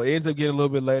called? So it ends up getting a little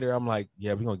bit later. I'm like,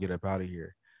 yeah, we're gonna get up out of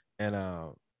here.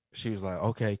 And she was like,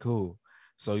 okay, cool.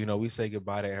 So, you know, we say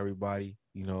goodbye to everybody,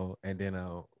 you know, and then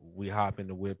we hop in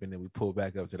the whip and then we pull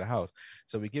back up to the house.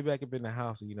 So we get back up in the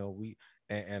house, and, you know,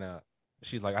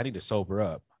 she's like, I need to sober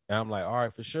up. And I'm like, all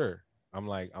right, for sure. I'm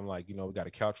like, you know, we got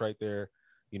a couch right there,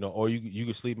 you know, or you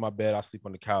can sleep in my bed, I'll sleep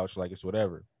on the couch, like it's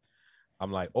whatever.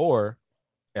 I'm like, or,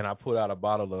 and I put out a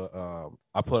bottle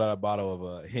of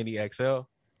a Henny XL.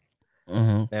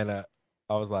 Mm-hmm. And I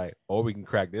was like, or we can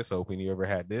crack this open. You ever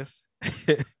had this?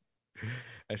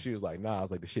 And she was like, nah. I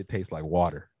was like, the shit tastes like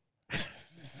water.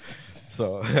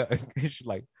 So she's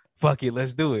like, fuck it,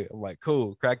 let's do it. I'm like,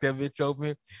 cool. Crack that bitch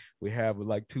open. We have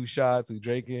like 2 shots. We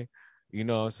drinking. You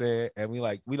know what I'm saying? And we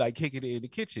like kicking it in the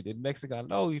kitchen. And the next thing I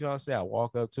know, you know what I'm saying? I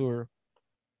walk up to her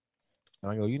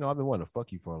and I go, you know, I've been wanting to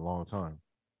fuck you for a long time.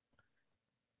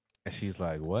 And she's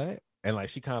like, what? And like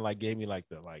she kind of like gave me like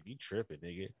the like, you tripping,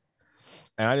 nigga.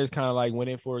 And I just kind of like went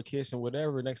in for a kiss and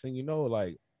whatever. Next thing you know,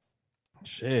 like,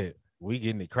 shit, we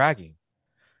getting it cracking.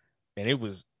 And it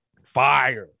was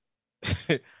fire.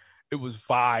 It was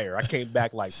fire. I came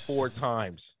back like 4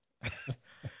 times.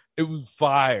 It was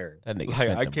fire. That nigga like,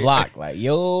 spent the block. Like,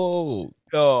 yo.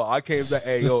 Yo, I came back.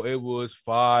 Hey, yo, it was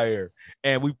fire.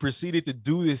 And we proceeded to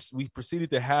do this. We proceeded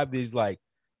to have these like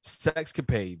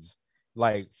sexcapades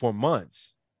like for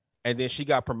months. And then she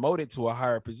got promoted to a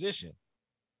higher position.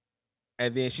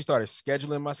 And then she started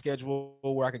scheduling my schedule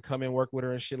where I could come and work with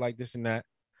her and shit like this and that.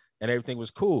 And everything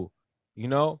was cool, you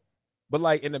know? But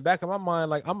like in the back of my mind,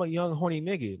 like I'm a young, horny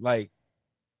nigga. Like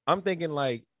I'm thinking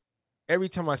like every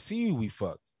time I see you, we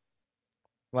fuck.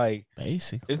 Like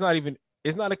basically, it's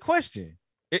not a question.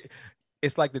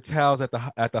 It's like the towels at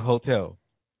the hotel,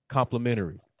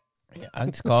 complimentary. Yeah, I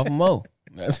just call for Mo.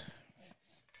 Know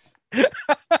what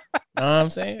I'm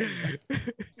saying?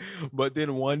 But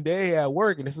then one day at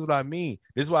work, and this is what I mean.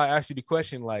 This is why I asked you the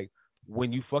question, like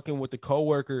when you fucking with the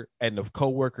coworker and the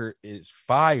coworker is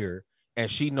fire and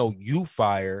she know you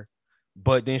fire,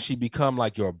 but then she become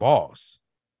like your boss.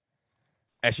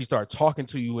 And she start talking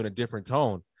to you in a different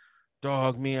tone.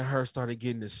 Dog, me and her started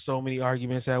getting into so many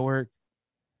arguments at work.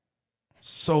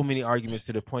 So many arguments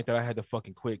to the point that I had to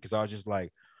fucking quit because I was just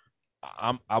like,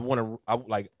 I'm gonna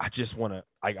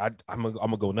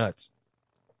go nuts.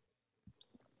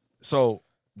 So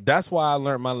that's why I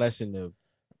learned my lesson of,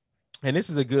 and this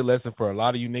is a good lesson for a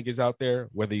lot of you niggas out there,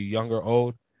 whether you're young or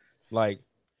old, like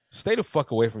stay the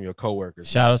fuck away from your coworkers.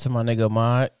 Shout out to my nigga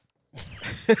Mod.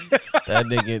 That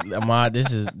nigga Ahmad, this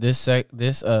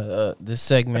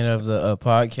segment of the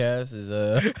podcast is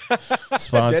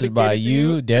sponsored by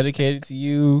you, dedicated to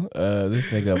you. This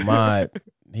nigga Ahmad,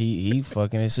 he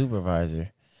fucking his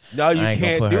supervisor. No, you I ain't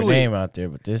can't gonna put do her it. name out there,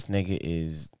 but this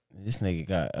nigga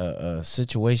got a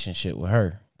situation shit with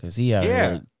her because he out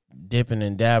here dipping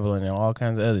and dabbling and all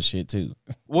kinds of other shit too.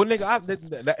 Well,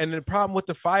 nigga, and the problem with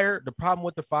the fire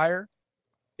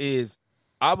is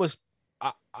I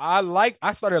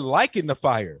started liking the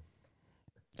fire.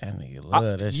 That nigga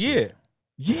love that Yeah. shit.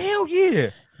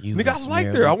 Yeah. Nigga, I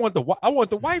liked her. I want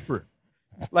the wifer.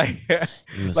 Like,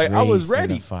 like I was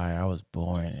ready. In the fire. I was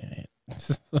born in it.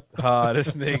 This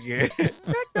nigga.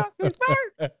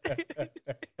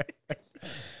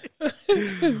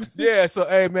 Yeah, so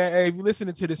hey man, hey, if you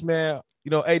listening to this, man, you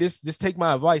know, hey, just take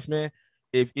my advice, man.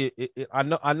 If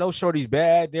I know Shorty's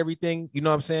bad and everything, you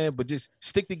know what I'm saying, but just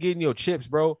stick to getting your chips,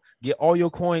 bro. Get all your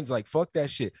coins, like fuck that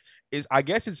shit. I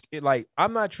guess it's like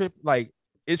I'm not tripping. Like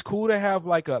it's cool to have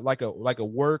like a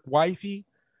work wifey,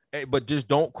 but just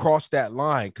don't cross that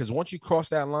line, because once you cross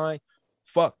that line,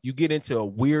 fuck, you get into a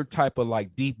weird type of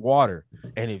like deep water.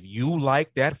 And if you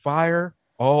like that fire,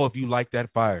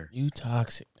 you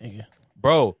toxic, nigga,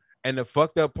 bro. And the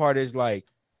fucked up part is like,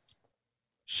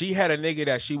 she had a nigga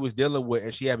that she was dealing with,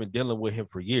 and she had been dealing with him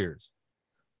for years.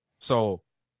 So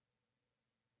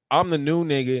I'm the new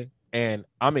nigga, and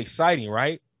I'm exciting,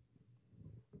 right?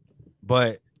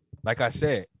 But like I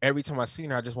said, every time I seen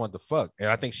her, I just wanted to fuck, and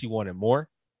I think she wanted more.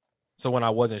 So when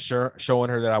I wasn't showing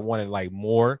her that I wanted like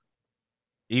more,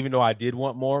 even though I did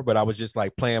want more, but I was just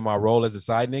like playing my role as a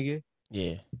side nigga.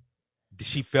 Yeah,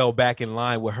 she fell back in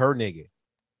line with her nigga,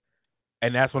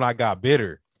 and that's when I got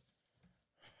bitter.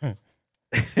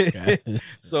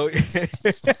 So hey,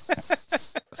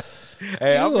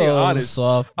 I'm being honest.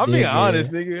 I'm being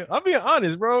honest, nigga. I'm being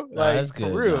honest, bro. Nah, like that's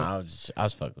good. For real. Nah, I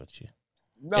was fucking with you.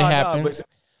 No, it happens.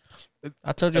 But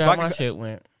I told you how my shit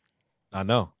went. I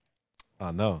know.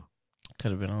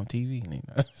 Could have been on TV,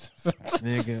 nigga.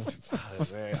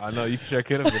 Man, I know you sure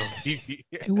could have been on TV.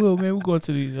 Hey, Will, man, we're going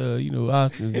to these,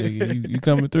 Oscars, nigga. You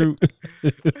coming through?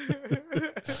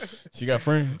 She got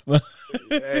friends.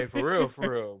 Hey, for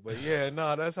real. But yeah,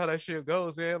 no, that's how that shit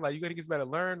goes, man. Like, you niggas better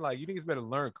learn. Like, you niggas better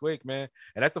learn quick, man.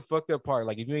 And that's the fucked up part.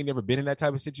 Like, if you ain't never been in that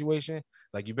type of situation,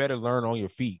 like, you better learn on your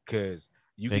feet, because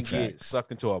you can get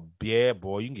sucked into you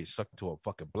can get sucked into a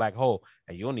fucking black hole,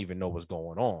 and you don't even know what's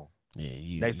going on.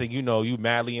 Yeah. Next thing you know, you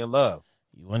madly in love,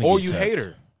 you hate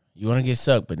her. You want to get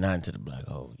sucked, but not into the black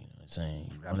hole. You know what I'm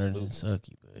saying? You want to suck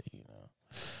you, but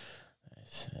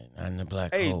not in the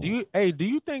black hole. Do you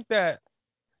think that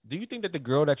the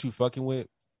girl that you fucking with,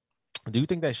 do you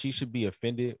think that she should be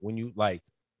offended when you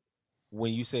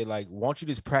say like, won't you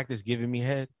just practice giving me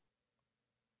head?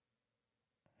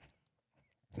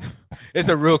 It's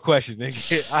a real question,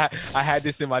 nigga. I had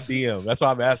this in my DM. That's why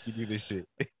I'm asking you this shit.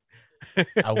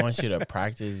 I want you to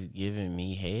practice giving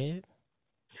me head.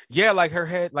 Yeah, like her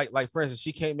head, like for instance,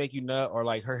 she can't make you nut, or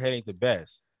like her head ain't the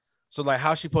best. So like,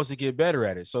 how's she supposed to get better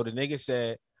at it? So the nigga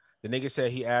said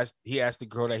he asked the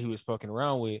girl that he was fucking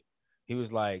around with, he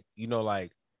was like, you know,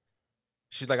 like,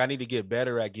 She's like, I need to get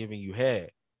better at giving you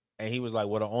head. And he was like,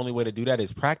 well, the only way to do that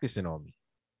is practicing on me.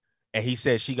 And he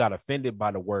said she got offended by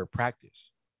the word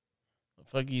practice. What the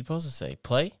fuck are you supposed to say?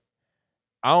 Play?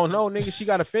 I don't know, nigga. She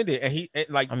got offended, and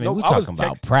I mean, we talking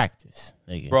about practice,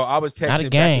 nigga. Bro, I was texting not a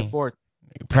back game. and forth.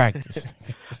 Nigga, practice.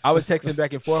 I was texting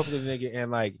back and forth with the nigga, and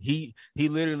like he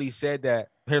literally said that.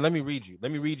 Here, let me read you.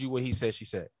 Let me read you what he said. She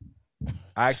said.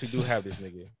 I actually do have this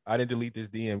nigga. I didn't delete this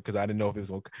DM because I didn't know if it was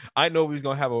gonna. I know we was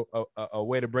gonna have a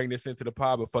way to bring this into the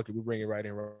pod, but fuck it, we bring it right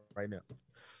in right now.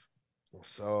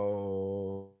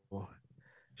 So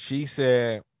she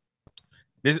said.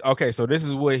 This okay, so this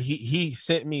is what he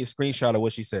sent me a screenshot of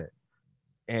what she said.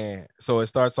 And so it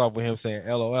starts off with him saying,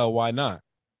 LOL, why not?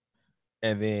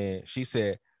 And then she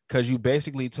said, because you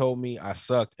basically told me I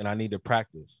sucked and I need to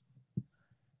practice.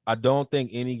 I don't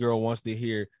think any girl wants to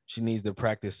hear she needs to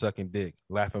practice sucking dick,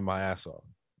 laughing my ass off.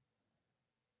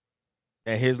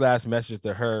 And his last message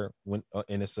to her when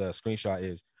in this screenshot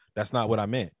is, that's not what I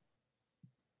meant.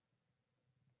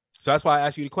 So that's why I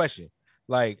asked you the question.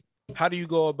 Like, how do you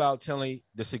go about telling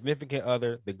the significant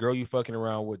other, the girl you fucking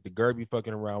around with, the girl you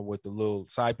fucking around with, the little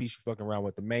side piece you fucking around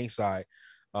with, the main side?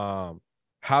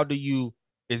 How do you,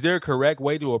 is there a correct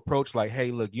way to approach like,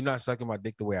 hey, look, you're not sucking my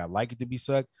dick the way I like it to be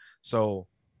sucked. So,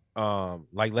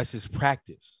 like, let's just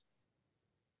practice.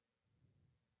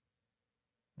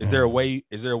 Is there a way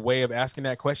of asking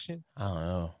that question? I don't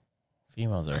know.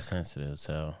 Females are sensitive,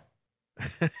 so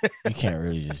you can't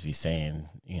really just be saying,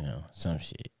 some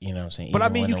shit. You know what I'm saying? But even I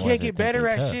mean, you can't get better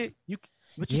at shit. You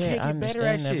can't get better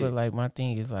at shit. But like my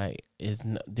thing is like,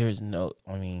 there's no.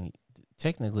 I mean,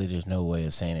 technically, there's no way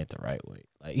of saying it the right way.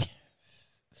 Like,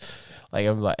 like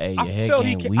I'm like, hey, your head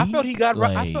game weak. I felt he got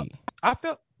right. I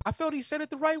felt he said it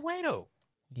the right way though.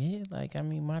 Yeah, like I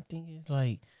mean, my thing is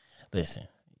like, listen,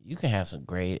 you can have some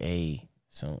grade A,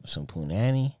 some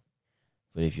punani.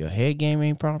 But if your head game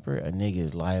ain't proper, a nigga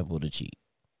is liable to cheat.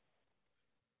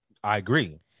 I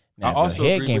agree. Now, if your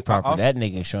head game proper, that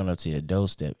nigga showing up to your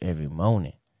doorstep every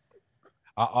morning.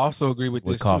 I also agree with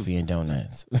this coffee too. And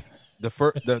donuts.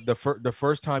 the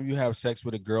first time you have sex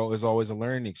with a girl is always a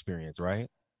learning experience, right?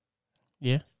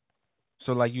 Yeah.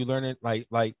 So like you learn it,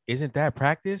 like isn't that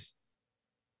practice?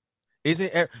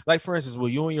 Isn't like for instance, will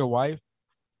you and your wife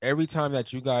every time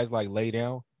that you guys like lay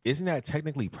down, isn't that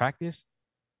technically practice?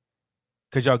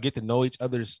 Because y'all get to know each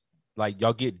other's, like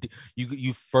y'all get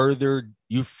you further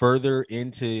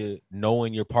into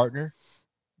knowing your partner.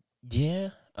 Yeah,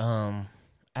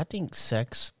 I think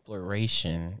sex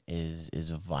exploration is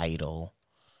vital.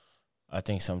 I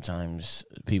think sometimes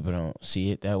people don't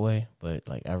see it that way, but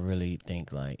like I really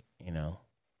think like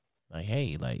like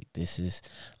hey, like this is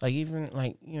like even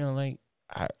like like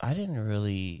I didn't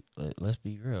really let's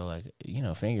be real, like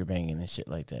finger banging and shit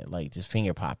like that, like just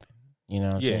finger popping. You know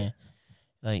what I'm saying?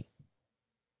 Like,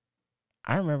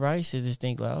 I remember I used to just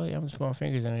think like, oh yeah, I'm just putting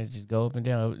fingers and it just go up and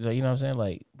down. Like, you know what I'm saying?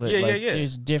 Like, but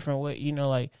there's different way.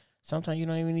 Like sometimes you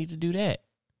don't even need to do that.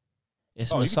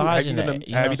 It's massaging that.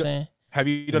 You know what I'm saying? Have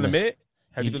you done the mitt?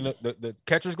 Have you done the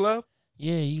catcher's glove?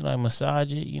 Yeah, you like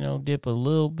massage it. Dip a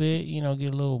little bit. Get a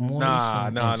little moist.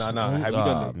 Nah.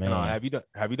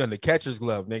 Have you done the catcher's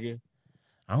glove, nigga?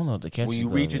 I don't know what the catcher's glove is.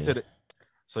 When you reach into the,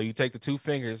 so you take the two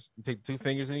fingers. You take the two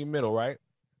fingers in your middle, right?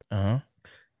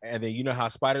 And then you know how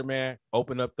Spider-Man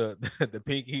opened up the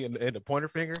pinky and the pointer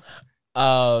finger?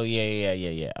 Oh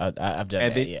yeah. I've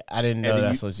done that. Yeah, I didn't know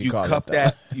that's what you call it.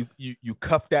 You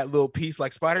cuff that little piece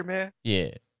like Spider-Man.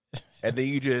 Yeah, and then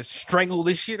you just strangle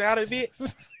this shit out of it.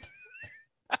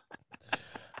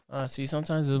 See,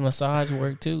 sometimes the massage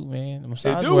work too, man. The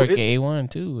massage work at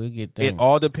A1 too. It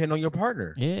all depends on your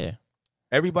partner. Yeah,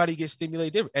 everybody gets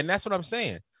stimulated different, and that's what I'm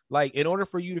saying. Like, in order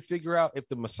for you to figure out if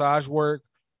the massage work,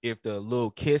 if the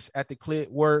little kiss at the clit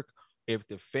work, if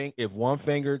one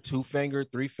finger, two finger,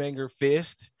 three finger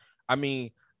fist, I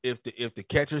mean, if the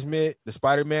catcher's mitt, the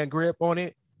Spider-Man grip on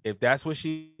it, if that's what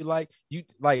she like, you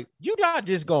not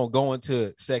just gonna go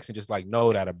into sex and just like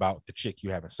know that about the chick you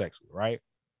having sex with, right?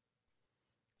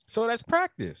 So that's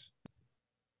practice.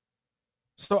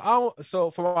 So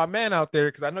for my man out there,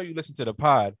 because I know you listen to the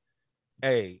pod,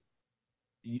 hey,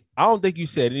 I don't think you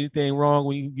said anything wrong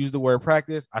when you used the word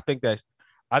practice. I think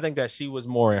that she was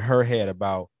more in her head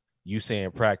about you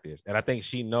saying practice. And I think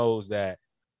she knows that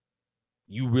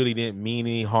you really didn't mean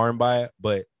any harm by it,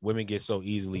 but women get so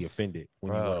easily offended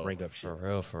when you want to bring up shit.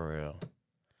 For real.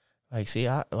 Like, see,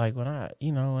 I like when I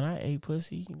ate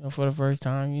pussy, for the first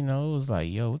time, it was like,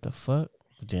 yo, what the fuck?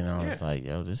 But then I was like,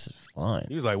 yo, this is fun.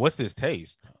 He was like, what's this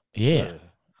taste? Yeah.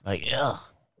 Like, ugh.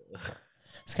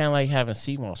 It's kind of like having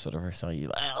sea moss for the first time. You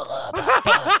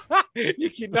You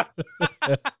cannot.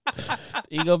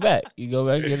 you go back. You go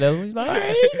back. You know, you're like, all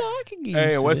right, I can get Hey,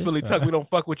 used to West this. Philly Tuck, we don't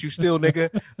fuck with you still, nigga.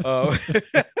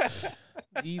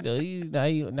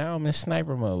 Now I'm in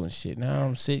sniper mode and shit. Now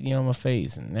I'm sitting on my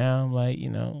face, and now I'm like,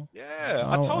 yeah,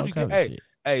 I told you.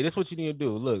 Hey, this is what you need to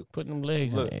do. Look, putting them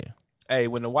legs in the air. Hey,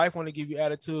 when the wife want to give you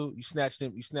attitude, you snatch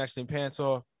them pants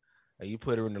off, and you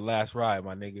put her in the last ride,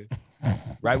 my nigga.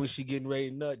 Right when she getting ready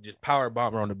to nut, just power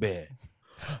bomb her on the bed.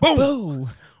 Boom. Boom.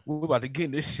 We're about to get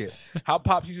in this shit. How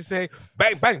Pops used to say,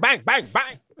 bang, bang, bang, bang,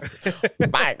 bang.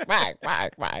 Bang, bang, bang,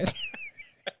 bang.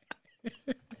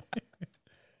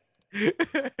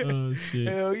 Oh, shit.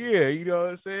 Hell yeah. You know what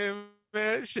I'm saying,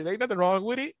 man? Shit, ain't nothing wrong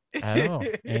with it. At all.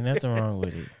 Ain't nothing wrong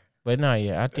with it. But no,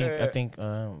 yeah, I think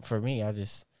for me, I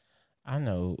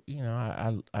know,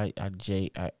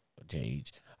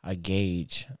 I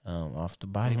gauge off the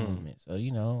body movement. So,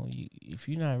 if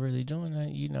you're not really doing that,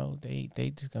 they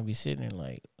just gonna be sitting there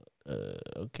like,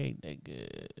 okay,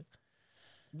 nigga.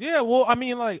 Yeah, well,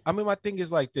 my thing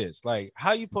is like this. Like,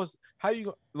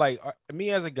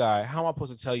 me as a guy, how am I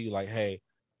supposed to tell you, like, hey,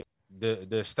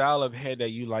 the style of head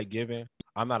that you like giving,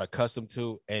 I'm not accustomed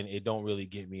to, and it don't really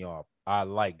get me off. I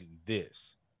like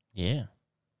this. Yeah.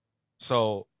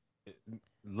 So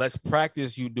let's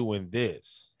practice you doing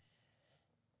this.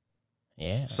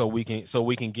 Yeah. So we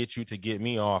can get you to get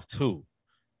me off too.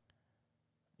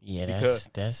 Yeah,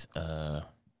 that's how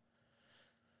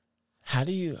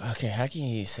can you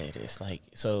say this? Like,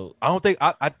 so I don't think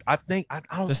I think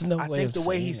the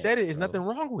way he said it is bro. nothing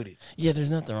wrong with it. Yeah,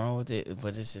 there's nothing wrong with it,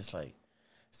 but it's just like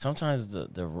sometimes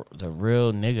the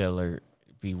real nigga alert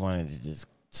be wanting to just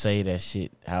say that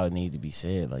shit how it needs to be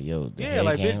said. Like, yo, the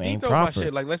head game ain't proper. My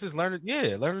shit. Like, let's just learn it.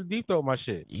 Yeah, learn to deep throat my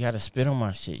shit. You gotta spit on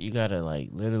my shit. You gotta like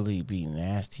literally be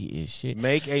nasty as shit.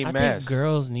 Make a mess. I think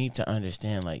girls need to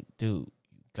understand, like, dude,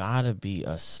 you gotta be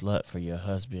a slut for your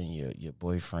husband, your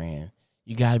boyfriend.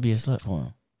 You gotta be a slut for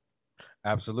him.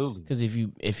 Absolutely. Because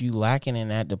if you lacking in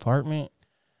that department,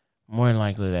 more than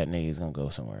likely that nigga's gonna go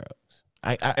somewhere else.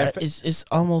 It's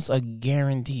almost a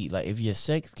guarantee. Like, if your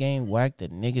sex game whack, the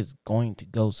nigga's going to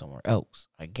go somewhere else.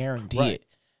 I guarantee it.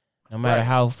 No matter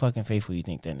how fucking faithful you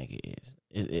think that nigga is,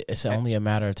 it's only a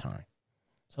matter of time.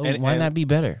 So why not be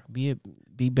better? Be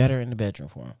better in the bedroom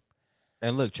for him.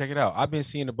 And look, check it out. I've been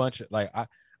seeing a bunch of I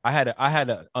had to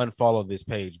unfollow this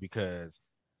page because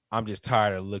I'm just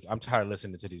tired of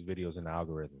listening to these videos and the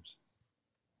algorithms.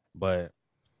 But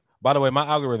by the way, my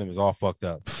algorithm is all fucked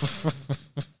up.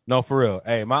 No, for real.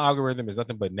 Hey, my algorithm is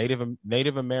nothing but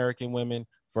Native American women,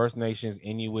 First Nations,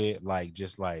 Inuit, like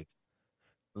this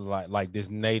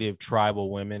native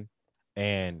tribal women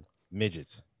and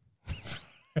midgets.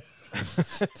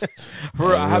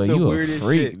 Bro, I have the weirdest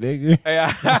freak, shit, nigga. Hey,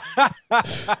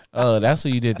 oh, that's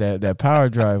what you did that power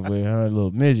drive with, huh?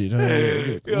 Little midget,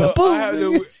 huh? Yo,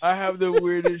 I have the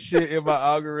weirdest shit in my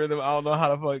algorithm. I don't know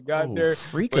how the fuck it got there.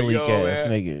 Freakily ass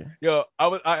nigga. Yo,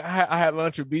 I had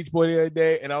lunch with Beach Boy the other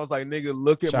day, and I was like, nigga,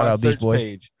 look at my search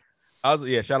page.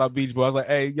 Shout out Beach Boy. I was like,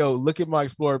 hey, yo, look at my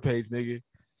Explorer page, nigga.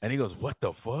 And he goes, what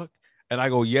the fuck? And I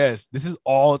go, yes, this is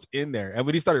all it's in there. And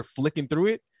when he started flicking through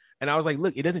it, and I was like,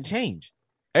 look, it doesn't change.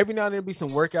 Every now and then be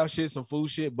some workout shit, some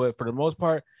food shit, but for the most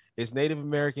part, it's Native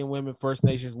American women, First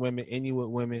Nations women,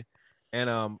 Inuit women,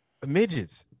 and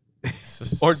midgets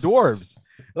or dwarves.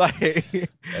 Like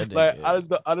I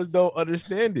just don't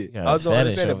understand it. I just don't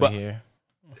understand it.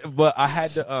 But I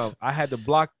had to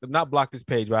not block this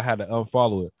page, but I had to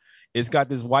unfollow it. It's got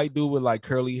this white dude with like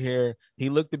curly hair. He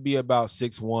looked to be about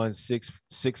 6'1",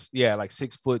 6'6", like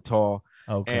 6 foot tall.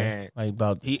 Okay, and like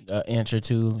about an inch or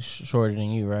two shorter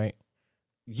than you, right?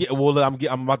 Yeah, well, I'm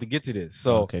about to get to this.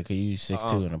 So okay, cause you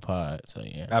 6'2" in a pod, so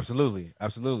yeah, absolutely.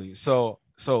 So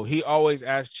he always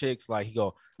asks chicks like, he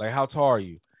go like, how tall are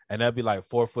you? And they'll be like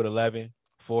 4'11",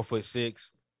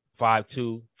 4'6",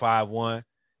 5'2", 5'1".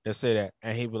 They'll say that,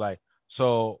 and he'd be like,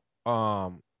 so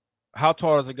how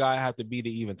tall does a guy have to be to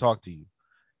even talk to you?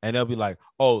 And they'll be like,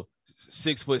 oh,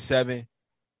 6'7",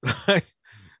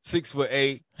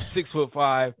 6'8",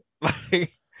 6'5",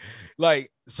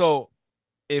 like so.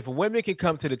 If women can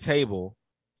come to the table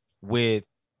with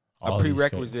a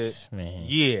prerequisite,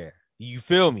 yeah, you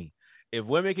feel me? If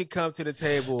women can come to the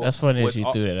table, that's funny that you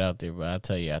threw that out there, but I'll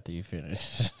tell you after you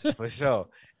finish. For sure.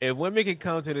 If women can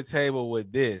come to the table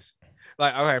with this,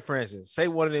 like, all right, for instance, say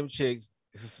one of them chicks,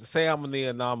 say I'm the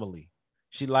anomaly,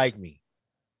 she like me.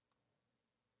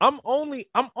 I'm only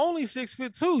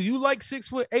 6'2". You like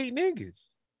 6'8" niggas.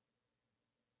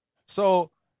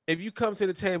 So if you come to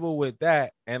the table with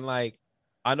that, and like,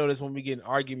 I notice when we get in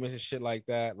arguments and shit like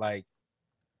that, like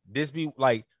this be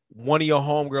like one of your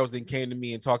homegirls then came to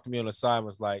me and talked to me on the side and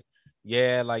was like,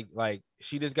 yeah, like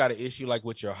she just got an issue like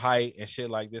with your height and shit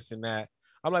like this and that.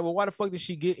 I'm like, well, why the fuck did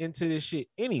she get into this shit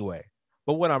anyway?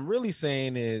 But what I'm really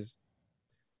saying is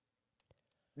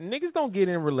niggas don't get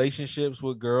in relationships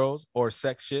with girls or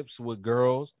sex ships with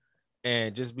girls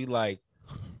and just be like,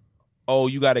 oh,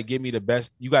 you got to give me the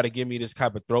best. You got to give me this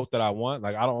type of throat that I want.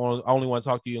 Like, I only want to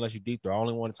talk to you unless you deep throat. I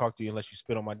only want to talk to you unless you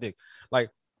spit on my dick. Like,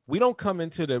 we don't come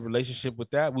into the relationship with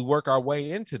that. We work our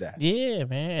way into that. Yeah,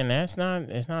 man. And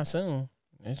it's not soon.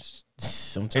 It's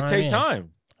some time. It take time.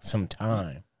 Some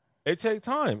time. It take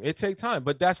time. It take time.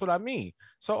 But that's what I mean.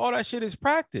 So all that shit is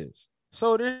practice.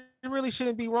 So there really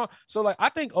shouldn't be wrong. So like, I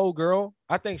think old girl,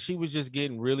 I think she was just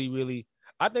getting really,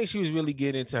 I think she was really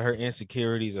getting into her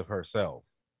insecurities of herself.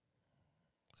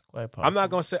 I'm not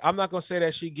gonna say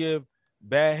that she give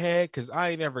bad head because I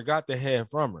ain't never got the head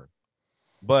from her.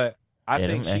 But I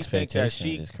think she think that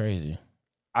she is crazy.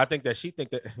 I think that she think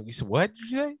that you said what did you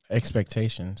say?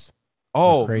 Expectations.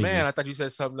 Oh man, I thought you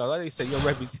said something else. I didn't say your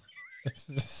reputation.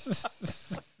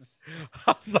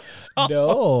 I was like,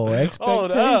 no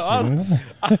expectations.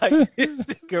 I like this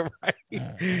nigga right.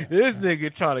 This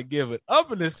nigga trying to give it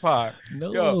up in this part.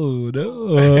 No.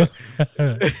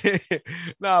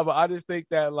 Nah, but I just think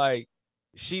that like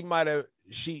she might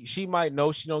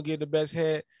know she don't give the best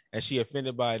head, and she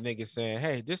offended by a nigga saying,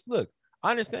 "Hey, just look.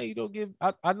 I understand you don't give.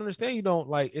 I understand you don't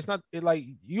like. It's not like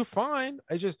you're fine.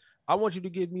 It's just I want you to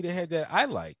give me the head that I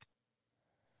like.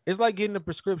 It's like getting a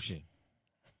prescription.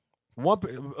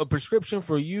 A prescription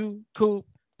for you, Coop,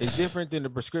 is different than the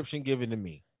prescription given to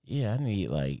me. Yeah,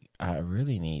 I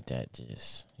really need that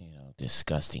just,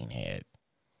 disgusting head.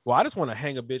 Well, I just want to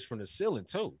hang a bitch from the ceiling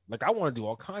too. Like I want to do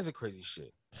all kinds of crazy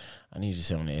shit. I need you to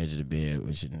sit on the edge of the bed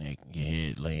with your neck, your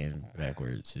head laying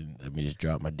backwards, and let me just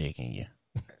drop my dick in you.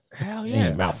 Hell yeah! In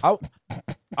your mouth.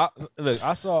 Look,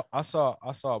 I saw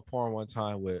a porn one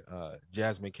time with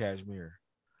Jasmine Cashmere,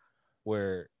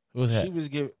 where she was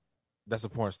giving. That's a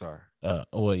porn star.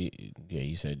 Well, yeah,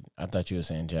 you said. I thought you were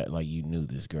saying like you knew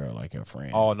this girl, like your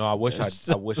friend. Oh no, I wish I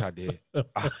did.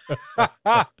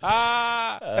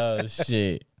 Oh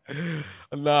shit.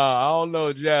 Nah, I don't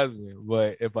know Jasmine,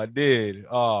 but if I did,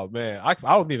 oh man, I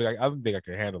don't think I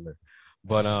can handle her.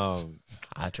 But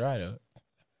I try though.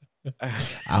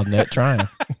 I'll net trying.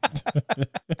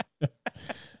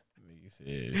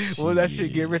 What was that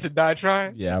shit? Get rich or die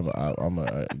trying? Yeah, I'm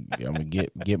gonna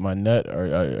get my nut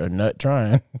or nut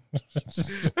trying.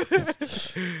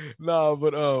 No,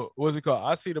 but what's it called?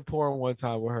 I see the porn one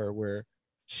time with her where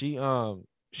she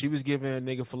was giving a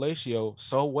nigga fellatio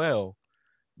so well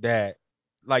that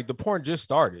like the porn just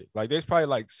started. Like there's probably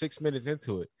like 6 minutes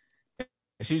into it.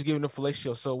 And she was giving the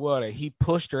fellatio so well that he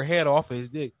pushed her head off of his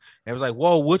dick and was like,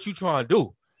 "Whoa, what you trying to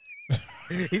do?"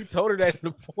 He told her that in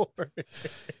the porn.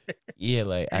 Yeah,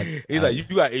 like he's like,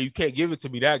 you can't give it to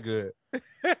me that good.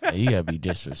 You gotta be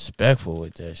disrespectful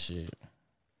with that shit.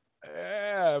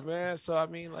 Yeah, man. So I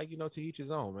mean, like, to each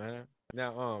his own, man.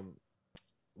 Now,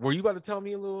 were you about to tell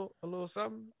me a little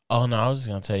something? Oh no, I was just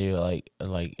gonna tell you like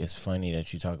it's funny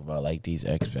that you talk about like these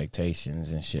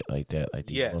expectations and shit like that, like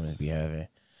these women be having,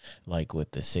 like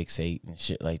with the 6'8" and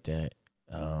shit like that.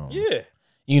 Yeah.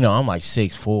 I'm like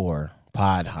 6'4"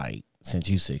 pod height since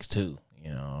you 6'2",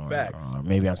 Facts. Or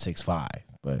maybe I'm 6'5",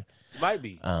 but might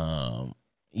be.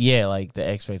 Yeah, like the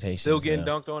expectations. Still getting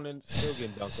dunked on and still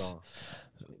getting dunked on.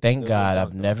 Thank God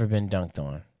I've never been dunked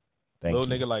on. Little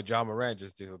nigga like John Morant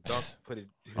just did a dunk, put his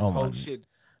whole shit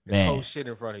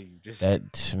in front of you. Just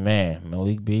that man,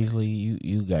 Malik Beasley,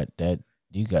 you got that.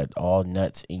 You got all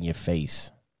nuts in your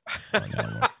face.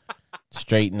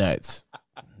 Straight nuts.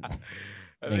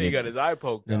 I think he got his eye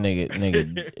poked. The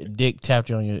nigga, dick tapped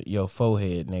you on your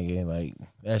forehead, nigga. Like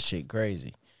that shit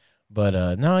crazy. But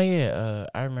I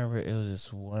remember it was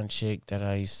this one chick that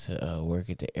I used to work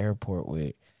at the airport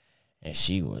with, and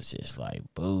she was just like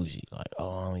bougie, like I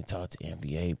only talk to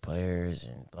NBA players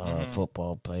and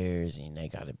football players, and they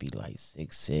gotta be like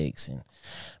 6'6"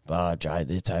 and drive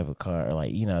this type of car,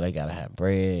 like they gotta have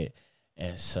bread,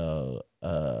 and so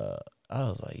I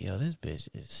was like, yo, this bitch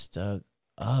is stuck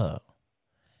up.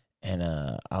 And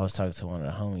I was talking to one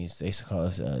of the homies. They used to call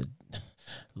us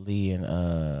Lee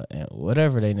and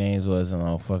whatever their names was, and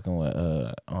I'm fucking with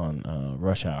on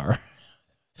Rush Hour.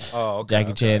 Oh, okay,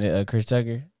 Jackie Chan and Chris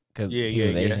Tucker, because he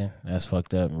was Asian. Yeah. That's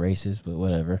fucked up and racist, but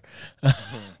whatever.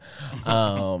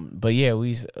 But yeah, we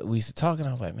used to talk, and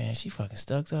I was like, man, she fucking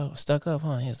stuck up,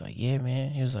 huh? He was like, yeah,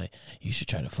 man. He was like, you should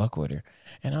try to fuck with her.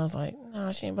 And I was like,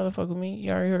 nah, she ain't about to fuck with me.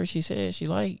 You already heard what she said she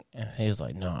like. And he was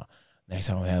like, nah. Next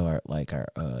time we have our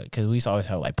because we used to always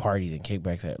have like parties and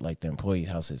kickbacks at like the employees'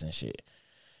 houses and shit.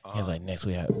 He's like, next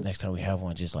time we have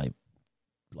one, just like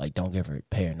don't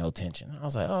pay her no attention. I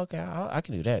was like, oh, okay, I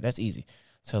can do that. That's easy.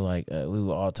 So like we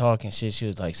were all talking shit. She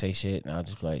would like say shit, and I'll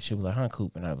just be like, she'd be like, huh,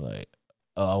 Coop, and I'd be like,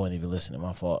 oh, I wasn't even listening.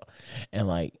 My fault. And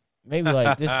like maybe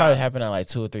like this probably happened at like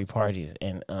 2 or 3 parties,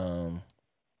 and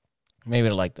maybe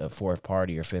like the 4th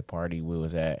party or 5th party we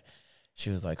was at. She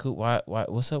was like, Coop, why,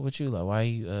 what's up with you? Like,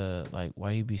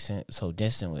 why you be so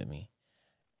distant with me?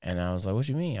 And I was like, what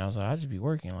you mean? I was like, I just be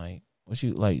working. Like, what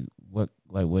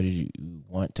did you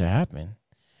want to happen?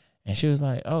 And she was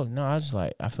like, oh, no, I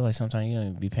feel like sometimes you don't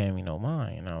even be paying me no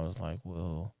mind. And I was like,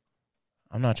 well,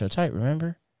 I'm not your type,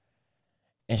 remember?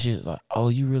 And she was like, oh,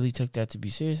 you really took that to be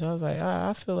serious? I was like,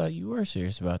 I feel like you were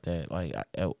serious about that. Like,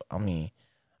 I mean,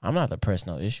 I'm not to press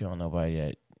no issue on nobody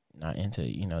that not into,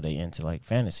 they into like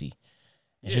fantasy.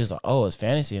 And she was like, oh, it's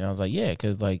fantasy. And I was like, yeah,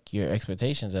 because like your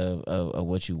expectations of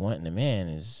what you want in a man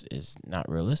is not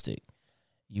realistic.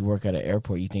 You work at an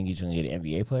airport, you think you're going to get an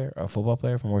NBA player or a football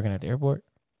player from working at the airport?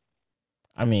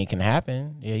 I mean, it can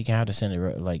happen. Yeah, you can have the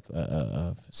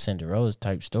Cinderella's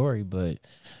type story, but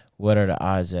what are the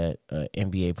odds that an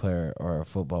NBA player or a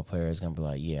football player is going to be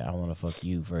like, yeah, I want to fuck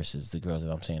you versus the girls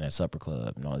that I'm seeing at Supper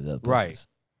Club and all these other places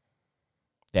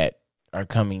that are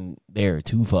coming there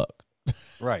to fuck.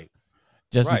 Right.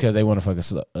 Just because they want to fuck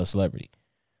a celebrity.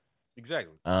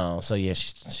 Exactly. So yeah,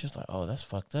 she was like, "Oh, that's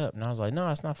fucked up," and I was like, "No,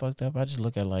 it's not fucked up. I just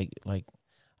look at like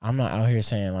I'm not out here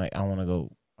saying like I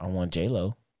want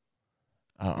J-Lo.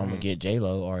 I'm gonna get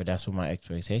J-Lo, or that's what my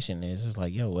expectation is. It's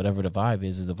like, yo, whatever the vibe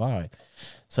is the vibe."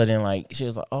 So then like she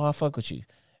was like, "Oh, I fuck with you,"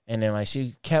 and then like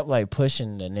she kept like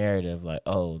pushing the narrative like,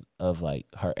 oh, of like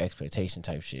her expectation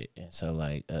type shit, and so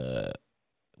like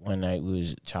one night we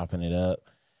was chopping it up.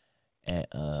 And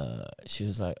she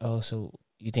was like, "Oh, so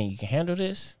you think you can handle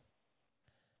this?"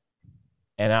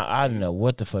 And I didn't know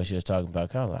what the fuck she was talking about.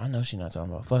 Cause I was like, I know she's not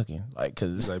talking about fucking. Like,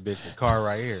 cause like, bitch, the car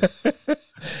right here.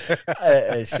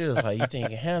 And she was like, "You think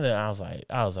you can handle it?" I was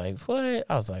like, "What?"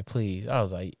 I was like, "Please." I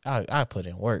was like, I put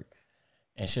in work.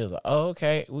 And she was like, "Oh,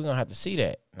 okay, we're gonna have to see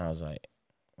that." And I was like,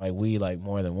 we like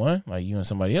more than one? Like you and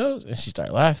somebody else?" And she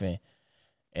started laughing.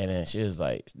 And then she was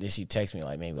like, she text me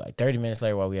like maybe like 30 minutes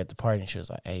later while we at the party, and she was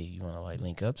like, "Hey, you want to like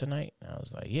link up tonight?" And I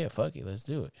was like, "Yeah, fuck it, let's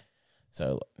do it."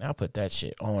 So I put that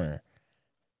shit on her,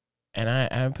 and I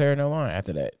didn't pay her no mind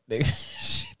after that.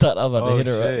 She thought I was about to hit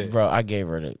her up. Bro, I gave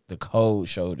her the cold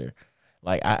shoulder.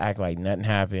 Like I act like nothing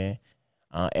happened.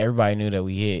 Everybody knew that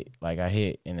we hit, like I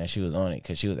hit, and that she was on it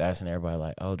because she was asking everybody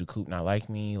like, "Oh, do Coop not like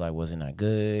me? Like, was it not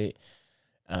good?"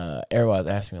 Everybody was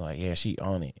asking me like, "Yeah, she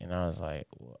on it," and I was like,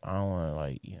 well, I don't want to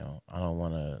like, I don't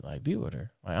want to like be with her.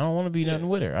 Like, I don't want to be nothing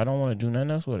with her. I don't want to do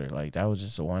nothing else with her. Like, that was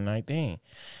just a one night thing.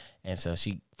 And so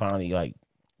she finally like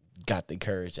got the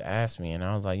courage to ask me, and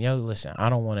I was like, "Yo, listen, I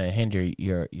don't want to hinder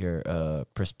your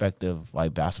prospective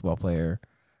like basketball player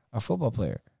or football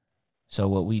player." So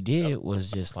what we did was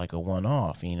just like a one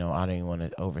off. I didn't want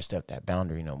to overstep that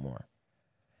boundary no more.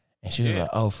 And she was like,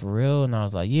 "Oh, for real?" And I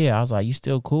was like, "Yeah." I was like, "You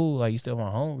still cool? Like, you still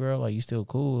my homegirl? Like, you still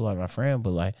cool? Like, my friend?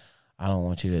 But like, I don't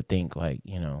want you to think like,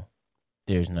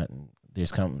 there's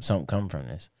something come from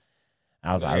this."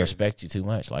 I was like, "I respect you too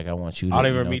much. Like, I want you to." I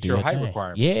don't even meet your height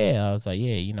requirement. Yeah, I was like,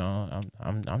 "Yeah,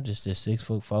 I'm just this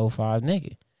 6'4", 5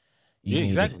 nigga.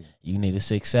 Exactly. You need a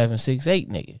 6'7", 6'8"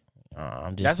 nigga.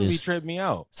 I'm just. That's what tripped me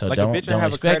out. So like don't a bitch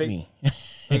have expect a credit, me.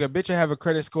 like a bitch have a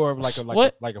credit score of like a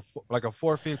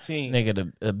 415.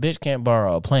 Nigga, a bitch can't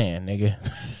borrow a plan, nigga.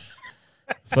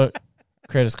 Fuck,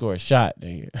 credit score shot,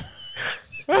 nigga.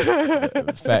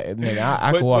 Fact, nigga,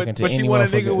 I could walk into any. But she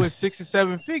want a nigga with 6 or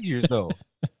 7 figures though.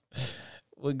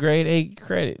 With grade A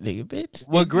credit, nigga, bitch.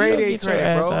 With grade A get credit, your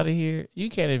ass bro. out of here. You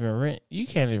can't even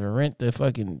rent the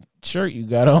fucking shirt you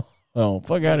got on. Oh,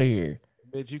 fuck out of here.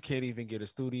 Bitch, you can't even get a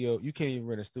studio. You can't even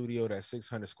rent a studio that's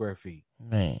 600 square feet.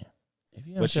 Man, if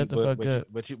you don't shut the fuck up.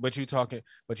 But you talking.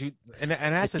 But you and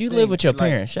that's you live with your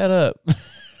parents. Shut up.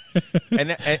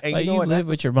 And like, you live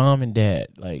with your mom and dad.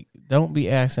 Like, don't be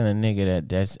asking a nigga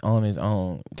that's on his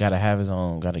own, gotta have his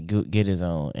own, gotta get his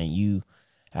own, and you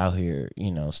out here,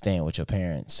 staying with your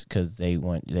parents because they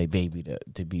want they baby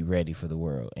to be ready for the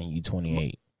world, and you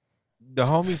 28. The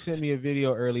homie sent me a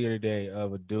video earlier today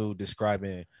of a dude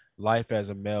describing life as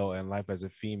a male and life as a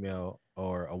female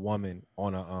or a woman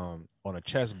on a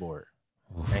chessboard.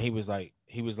 Oof. And he was like,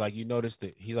 you notice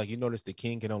the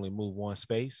king can only move one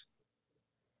space.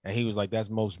 And he was like, that's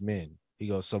most men. He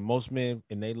goes, so most men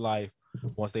in their life,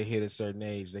 once they hit a certain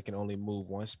age, they can only move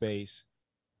one space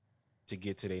to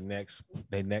get to their next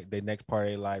part of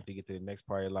their life, to get to the next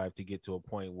part of their life, to get to a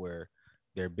point where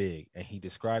they're big. And he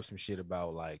described some shit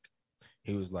about like,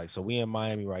 he was like, so we in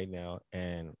Miami right now,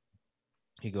 and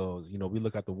He goes, you know, we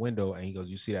look out the window and he goes,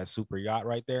 you see that super yacht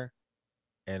right there?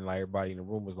 And like everybody in the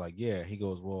room was like, yeah. He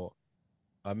goes, well,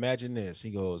 imagine this.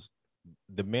 He goes,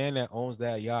 the man that owns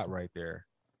that yacht right there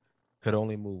could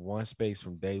only move one space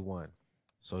from day one.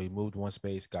 So he moved one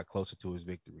space, got closer to his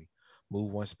victory.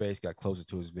 Moved one space, got closer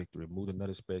to his victory. Moved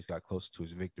another space, got closer to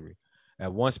his victory.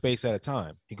 At one space at a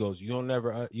time. He goes, you don't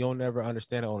never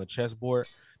understand it on a chessboard.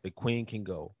 The queen can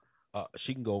go.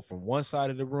 She can go from one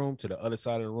side of the room to the other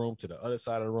side of the room to the other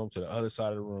side of the room to the other side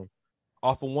of the room,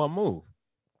 off of one move.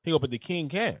 He goes, but the king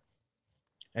can't.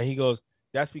 And he goes,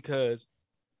 that's because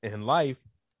in life,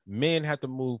 men have to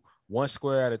move one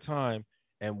square at a time,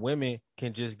 and women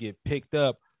can just get picked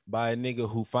up by a nigga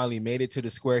who finally made it to the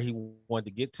square he wanted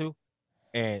to get to,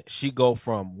 and she go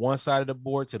from one side of the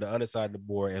board to the other side of the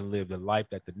board and live the life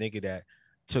that the nigga that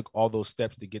took all those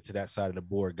steps to get to that side of the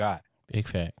board got. Big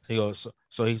fact. He goes,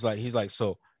 so he's like,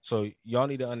 so y'all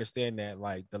need to understand that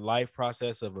like the life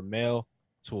process of a male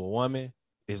to a woman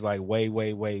is like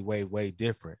way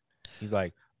different. He's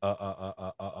like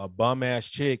a bum ass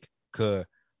chick could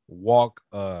walk.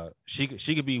 She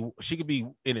could be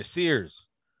in a Sears.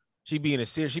 She'd be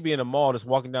in a mall, just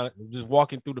walking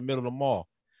through the middle of the mall.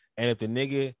 And if the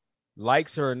nigga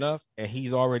likes her enough and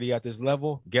he's already at this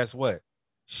level, guess what?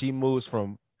 She moves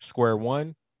from square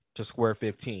one to square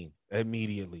 15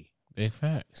 immediately. Big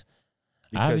facts.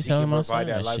 Because I be telling my son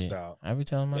that lifestyle. I be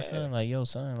telling my son, like, yo,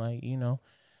 son, like, you know,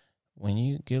 when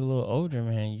you get a little older,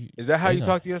 man. Is that how you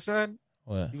talk to your son?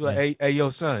 What? You be like, hey, yo,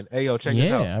 son. Hey, yo, check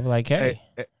this out. Yeah, I be like, hey.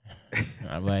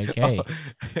 I'm like, hey.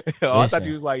 I thought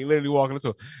you was like literally walking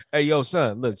into. Hey, yo,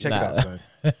 son, look, check it out, son.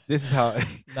 This is how.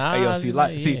 Hey, yo,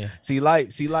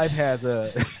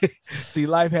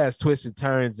 life has twists and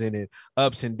turns in it,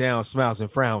 ups and downs, smiles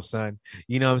and frowns, son.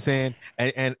 You know what I'm saying?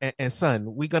 And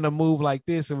son, we're gonna move like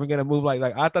this, and we're gonna move like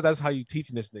I thought that's how you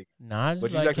teaching this nigga. Nah, I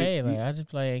just like, hey, like I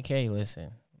just like, hey,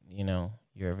 listen, you know,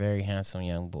 you're a very handsome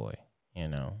young boy, you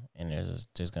know, and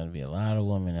there's gonna be a lot of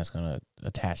women that's gonna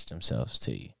attach themselves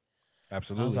to you.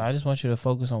 Absolutely. I just want you to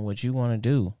focus on what you want to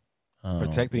do.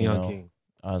 Protect the young king.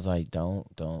 I was like, don't,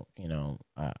 you know,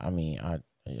 I mean,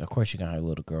 of course you can have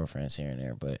little girlfriends here and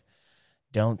there, but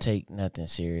don't take nothing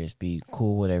serious. Be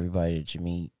cool with everybody that you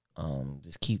meet.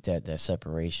 Just keep that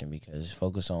separation, because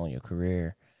focus on your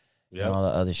career and all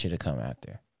the other shit to come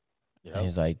after. Yep. And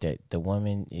it's like that the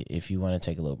woman, if you want to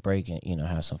take a little break and, you know,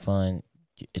 have some fun,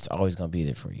 it's always going to be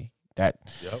there for you. That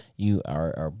you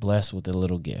are blessed with a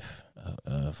little gift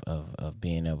of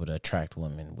being able to attract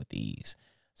women with ease.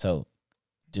 So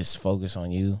just focus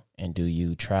on you and do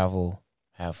you. Travel,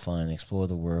 have fun, explore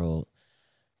the world,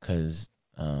 because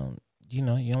you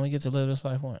know, you only get to live this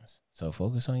life once. So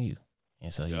focus on you.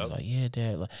 And so he was like, yeah,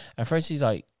 Dad. Like, at first he's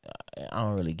like, I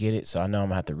don't really get it, so I know I'm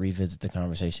gonna have to revisit the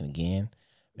conversation again.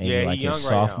 Maybe like his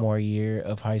sophomore year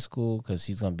of high school, because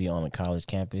he's gonna be on a college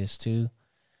campus too.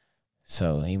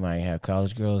 So he might have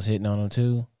college girls hitting on him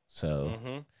too. So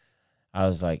I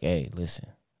was like, hey, listen,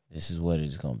 this is what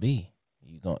it's gonna be.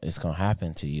 It's gonna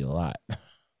happen to you a lot.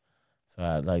 So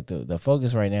I like the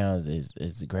focus right now is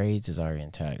the grades is already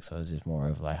intact. So it's just more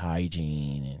of like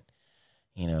hygiene and,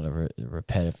 you know, the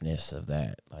repetitiveness of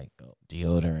that, like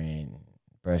deodorant,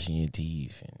 brushing your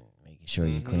teeth, and making sure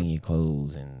you clean your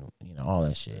clothes, and, you know, all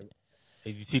that shit.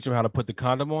 Did you teach him how to put the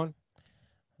condom on?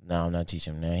 No, I'm not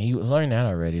teaching him that. He learned that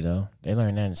already, though. They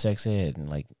learned that in sex ed in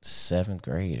like 7th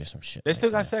grade or some shit. They still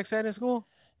got sex ed in school?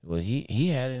 Well, he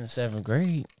had it in 7th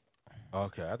grade.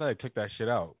 Okay, I thought they took that shit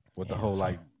out with the whole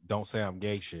like "don't say I'm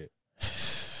gay" shit.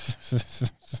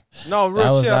 No,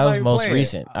 real shit. That was most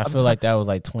recent. I feel like that was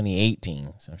like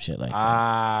 2018, some shit like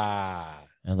that.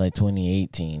 That was like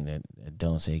 2018. That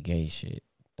don't say gay shit.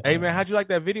 Hey man, how'd you like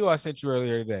that video I sent you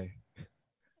earlier today?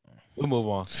 We'll move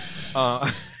on.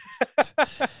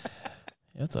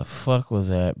 What the fuck was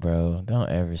that, bro? Don't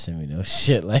ever send me no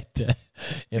shit like that.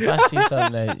 If I see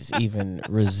something that's even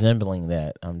resembling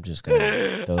that, I'm just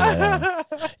gonna throw that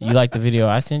out. You like the video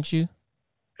I sent you?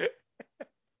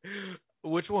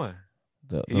 Which one?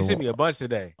 You sent me a bunch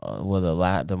today. Well,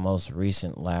 the most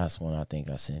recent last one I think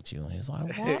I sent you. And he's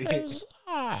like, what is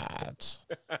that?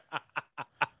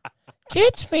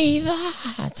 Get me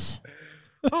that.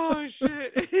 Oh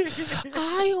shit!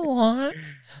 I want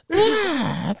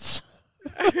that.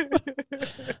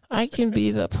 I can be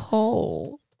the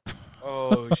pole.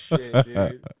 Oh shit,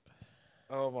 dude!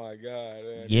 Oh my god,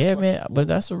 man. Yeah, man. But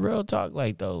that's a real talk.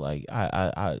 Like though, like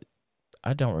I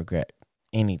don't regret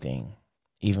anything,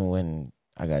 even when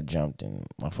I got jumped and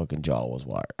my fucking jaw was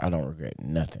wired. I don't regret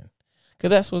nothing, because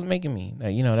that's what's making me.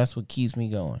 Like, you know, that's what keeps me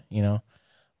going. You know.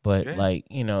 But like,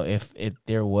 you know, if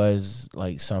there was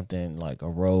like something like a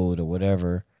road or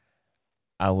whatever,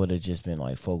 I would have just been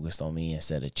like focused on me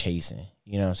instead of chasing.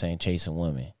 You know what I'm saying? Chasing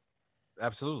women.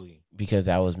 Absolutely. Because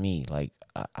that was me. Like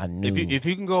I knew. If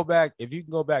you can go back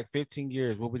 15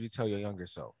 years, what would you tell your younger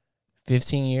self?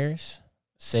 15 years.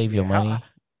 Save your Yeah. money.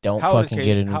 Don't How old is fucking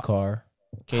get a Kaden? new car.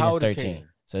 How Caden's old is 13. Kaden?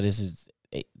 So this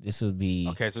would be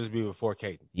Okay, so this would be before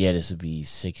Kaden. Yeah, this would be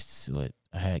 6. What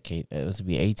I had Kate. This would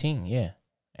be 18. Yeah,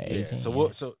 at 18. So yeah.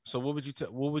 what would you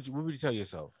tell? What would you tell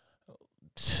yourself?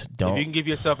 Don't If you can give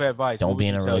yourself advice, don't what be would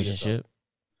in you a tell relationship. yourself?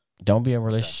 Don't be in a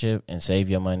relationship and save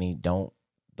your money. Don't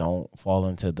fall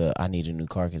into the I need a new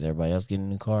car because everybody else getting a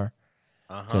new car.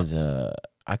 Because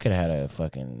I could have had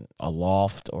a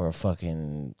loft or a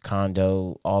fucking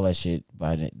condo, all that shit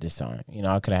by this time. You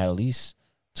know, I could have had at least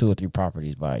 2 or 3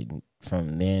 properties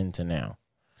from then to now.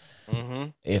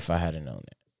 If I hadn't known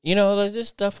that. You know, like just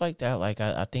stuff like that. Like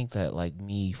I think that like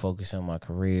me focusing on my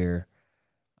career,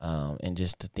 and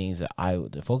just the things that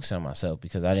to focus on myself,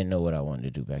 because I didn't know what I wanted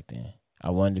to do back then.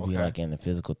 I wanted to be like in the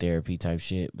physical therapy type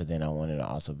shit, but then I wanted to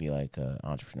also be like an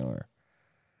entrepreneur.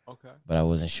 Okay. But I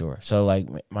wasn't sure. So like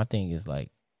my thing is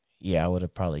like, yeah, I would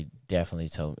have probably definitely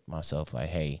told myself like,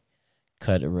 hey,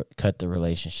 cut the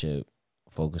relationship,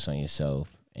 focus on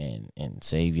yourself, and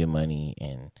save your money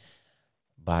and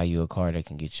buy you a car that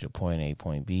can get you to point A,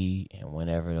 point B, and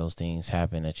whenever those things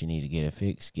happen that you need to get it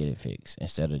fixed,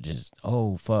 instead of just,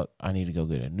 oh fuck, I need to go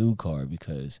get a new car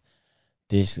because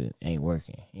this ain't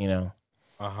working. You know.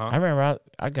 I remember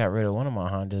I got rid of one of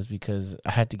my Hondas because I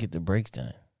had to get the brakes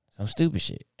done. Some stupid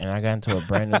shit. And I got into a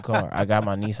brand new car. I got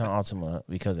my Nissan Altima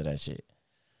because of that shit.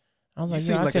 I was like, you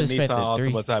seem like a Nissan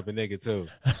Altima Altima type of nigga too.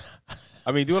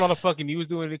 I mean, doing all the fucking you was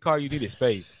doing in the car, you needed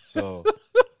space. So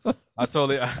I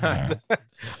totally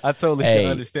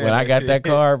understand. When I got shit. that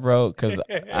car, bro, because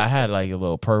I had like a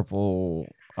little purple,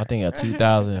 I think a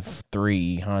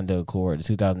 2003 Honda Accord, a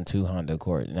 2002 Honda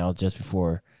Accord, and that was just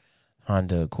before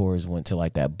Honda Accords went to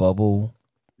like that bubble.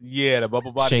 Yeah, the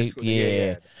bubble body shape.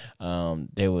 Yeah.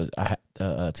 There was I had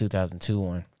the 2002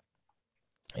 one,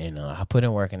 and I put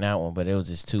in work in that one, but it was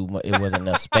just too much. It wasn't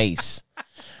enough space.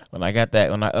 When I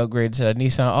upgraded to the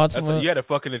Nissan Altima, you had to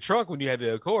fuck in the trunk when you had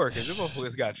the Accord because this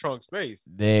motherfucker's got trunk space.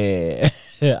 Yeah,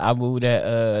 I moved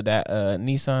that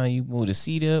Nissan. You moved the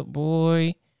seat up,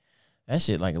 boy. That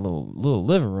shit like a little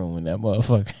living room in that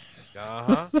motherfucker.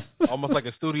 Almost like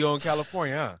a studio in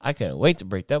California, huh? I couldn't wait to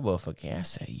break that motherfucker. I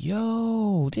said,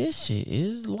 yo, this shit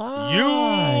is live.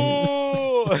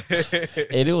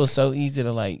 And it was so easy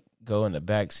to like go in the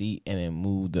back seat and then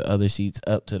move the other seats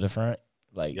up to the front.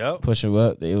 Like push them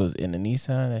up. It was in the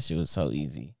Nissan. That shit was so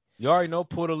easy. You already know,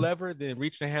 pull the lever, then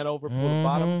reach the hand over, pull the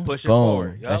bottom, push it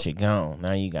forward. That shit gone.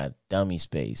 Now you got dummy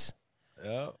space.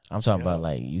 I'm talking about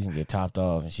like you can get topped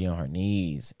off and she on her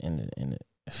knees in the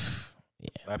yeah.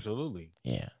 Absolutely.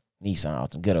 Yeah. Nissan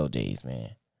Altima. Good old days,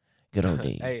 man. Good old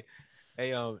days. Hey,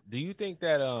 do you think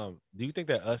that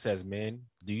us as men,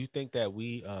 do you think that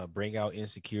we bring out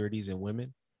insecurities in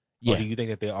women? Yeah. Or do you think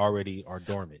that they already are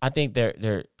dormant? I think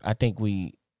I think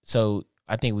we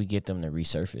get them to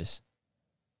resurface.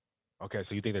 Okay,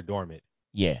 so you think they're dormant?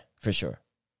 Yeah, for sure.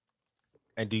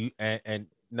 And do you and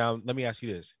now let me ask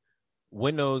you this.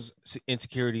 When those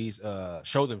insecurities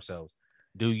show themselves,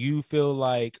 do you feel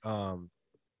like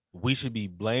we should be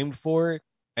blamed for it?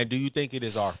 And do you think it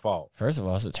is our fault? First of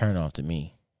all, it's a turn off to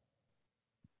me.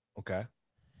 Okay.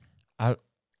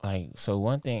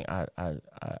 One thing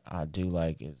I do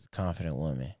like is confident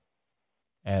women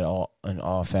in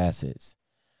all facets.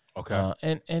 Okay.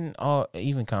 And all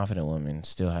even confident women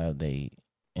still have their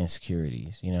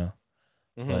insecurities, you know.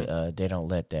 But they don't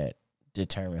let that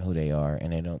determine who they are,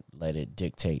 and they don't let it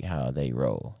dictate how they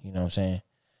roll. You know what I'm saying?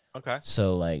 Okay.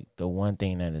 So like the one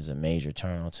thing that is a major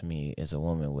turn on to me is a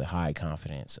woman with high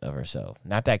confidence of herself.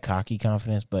 Not that cocky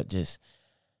confidence, but just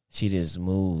she just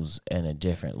moves in a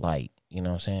different light. You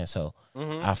know what I'm saying? So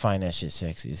I find that shit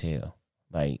sexy as hell.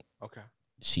 Like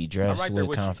she dressed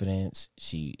with confidence.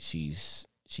 She's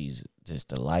just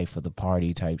the life of the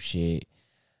party type shit.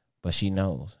 But she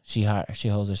knows. She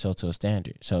holds herself to a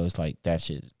standard. So it's like that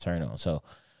shit turn on. So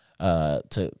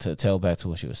to tell back to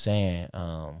what she was saying,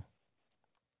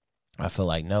 I feel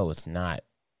like no, it's not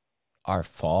our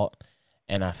fault.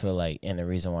 And I feel like, and the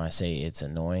reason why I say it's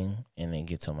annoying and it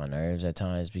gets on my nerves at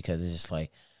times, because it's just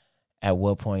like, at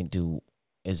what point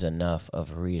is enough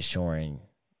of reassuring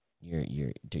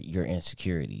your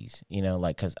insecurities? You know,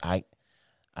 like, cause I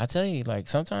tell you, like,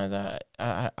 sometimes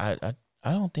I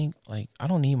don't think, like, I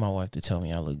don't need my wife to tell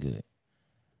me I look good.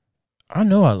 I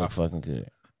know I look fucking good.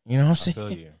 You know what I'm saying? I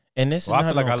feel you. And this is not I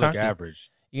feel like I cocky. look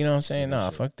average. You know what I'm saying?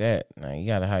 No, fuck that. No, you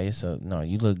gotta hire yourself. No,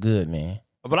 you look good, man.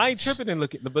 But I ain't tripping and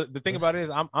looking. But the thing What's- about it is,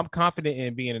 I'm confident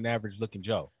in being an average looking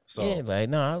Joe. Yeah, So like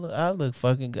no, I look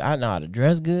fucking good. I know how to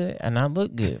dress good and I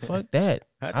look good. Fuck that.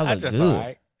 I I look just all good.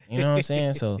 right. You know what I'm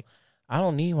saying? So I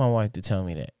don't need my wife to tell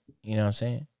me that. You know what I'm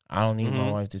saying? I don't need my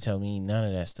Mm-hmm. wife to tell me none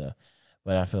of that stuff.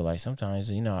 But I feel like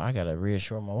sometimes, I gotta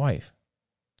reassure my wife.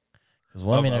 Because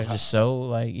women are just so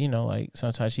like, like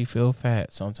sometimes she feel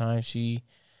fat. Sometimes she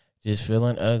just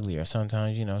feeling ugly. Or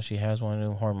sometimes, she has one of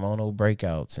them hormonal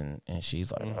breakouts and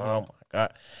she's like, oh my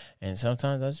God. And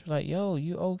sometimes I just be like, yo,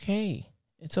 you okay.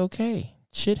 It's okay.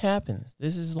 Shit happens.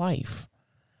 This is life.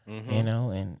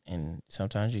 And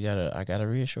sometimes I gotta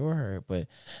reassure her. But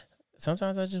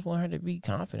sometimes I just want her to be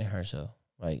confident in herself.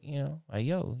 Like, like,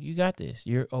 yo, you got this.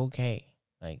 You're okay.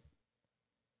 Like,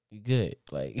 you good.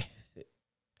 Like,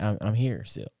 I'm here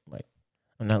still. Like,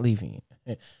 I'm not leaving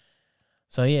you.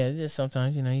 So yeah, it's just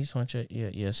sometimes you just want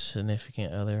your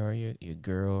significant other or your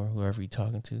girl or whoever you're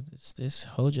talking to, just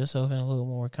hold yourself in a little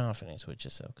more confidence with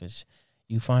yourself because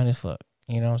you fine as fuck.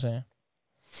 You know what I'm saying?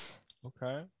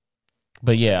 Okay.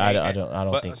 But yeah, Hey, I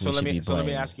don't think we should be let me blamed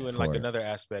ask you in like for it. another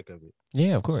aspect of it.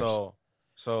 Yeah, of course.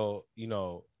 So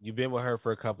you've been with her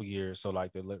for a couple years, so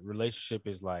like the relationship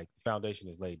is like the foundation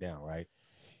is laid down, right?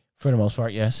 For the most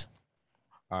part, yes.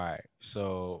 All right.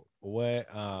 So what?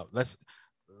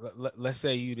 Let's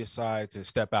say you decide to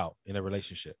step out in a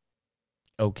relationship.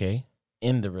 Okay.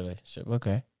 In the relationship.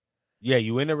 Okay. Yeah,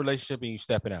 you in a relationship and you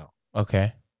stepping out.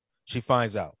 Okay. She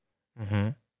finds out. Mm-hmm.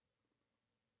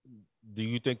 Do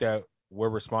you think that we're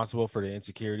responsible for the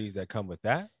insecurities that come with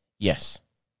that? Yes.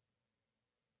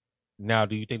 Now,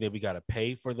 do you think that we got to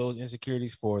pay for those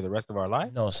insecurities for the rest of our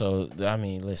life? No, so I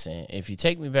mean, listen, if you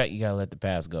take me back, you gotta let the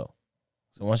past go.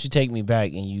 So once you take me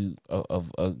back and you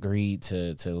agreed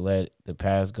to let the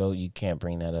past go, you can't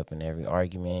bring that up in every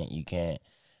argument. You can't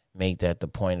make that the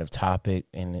point of topic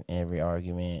in every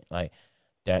argument. Like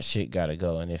that shit gotta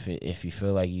go. And if you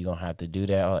feel like you're gonna have to do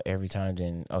that every time,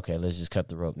 then okay, let's just cut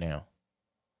the rope now.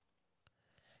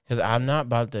 Because I'm not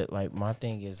about to like. My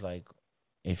thing is like,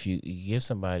 if you give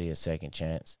somebody a second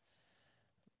chance,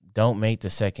 don't make the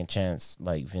second chance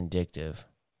like vindictive.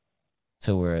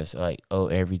 To where it's like, oh,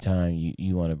 every time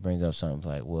you want to bring up something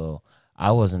like, well,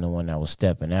 I wasn't the one that was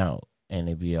stepping out, and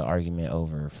it'd be an argument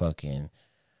over fucking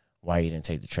why you didn't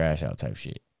take the trash out type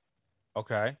shit.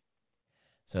 Okay.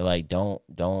 So like, don't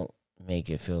make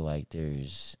it feel like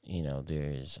there's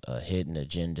there's hidden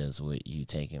agendas with you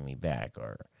taking me back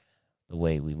or the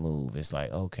way we move. It's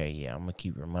like, okay, yeah, I'm gonna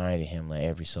keep reminding him like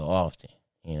every so often,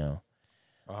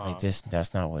 like this.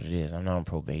 That's not what it is. I'm not on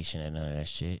probation and none of that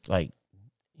shit. Like.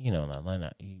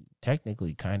 You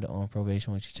technically kind of on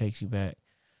probation, which takes you back.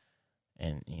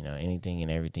 And, anything and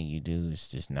everything you do is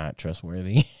just not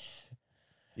trustworthy.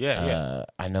 Yeah.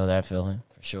 I know that feeling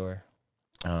for sure.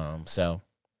 So,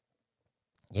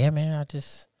 yeah, man,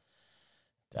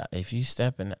 if you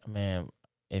step in, man,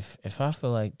 if I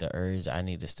feel like the urge, I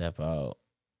need to step out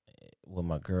with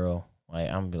my girl, like,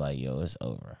 I'm going to be like, yo, it's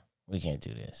over. We can't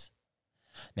do this.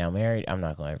 Now, married, I'm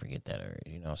not going to ever get that urge.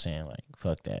 You know what I'm saying? Like,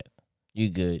 fuck that. You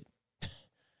good.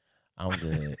 I'm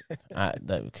good.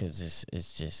 Because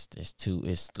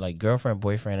it's like girlfriend,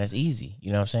 boyfriend, that's easy.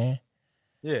 You know what I'm saying?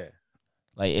 Yeah.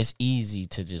 Like, it's easy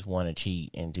to just want to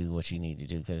cheat and do what you need to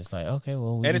do because it's like, okay,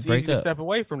 well, we And just it's break easy up. to step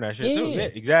away from that shit too. Yeah,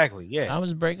 exactly. Yeah. I would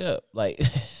just break up. Like,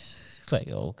 it's like,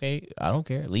 okay, I don't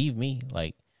care. Leave me.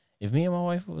 Like, if me and my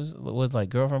wife was like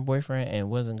girlfriend, boyfriend and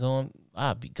wasn't going,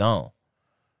 I'd be gone.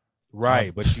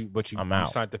 Right. But you I'm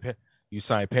out. you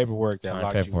signed paperwork that Sign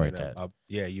locked you paperwork in that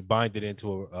you bind it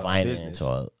into a bind it business.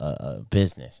 into a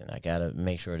business, and I gotta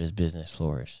make sure this business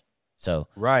flourishes. So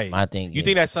Right. my thing You is,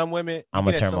 think that some women I'm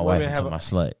gonna turn my wife into my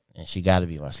slut, and she got to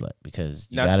be my slut because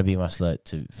you got to be my slut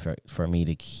for me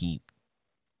to keep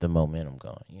the momentum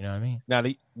going. You know what I mean?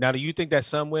 Now, do you think that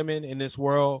some women in this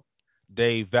world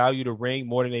they value the ring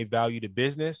more than they value the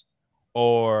business,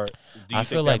 or do I you feel think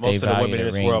that like they most of the value women in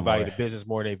the this ring world value more. the business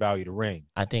more than they value the ring?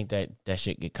 I think that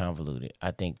shit get convoluted.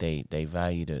 I think they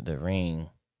value the ring,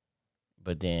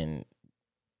 but then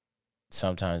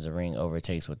sometimes the ring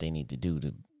overtakes what they need to do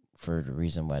for the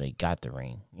reason why they got the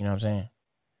ring. You know what I'm saying?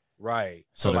 Right.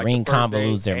 So the like ring the first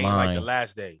convolutes day their ain't mind. like the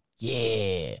last day.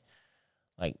 Yeah.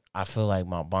 Like, I feel like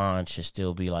my bond should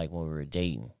still be like when we were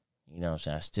dating. You know what I'm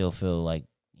saying? I still feel like,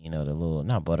 the little,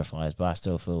 not butterflies, but I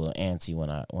still feel a little antsy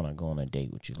when I go on a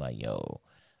date with you. Like, yo,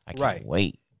 I can't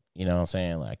wait. You know what I'm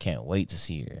saying? Like, I can't wait to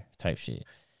see her type shit.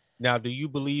 Now, do you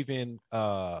believe in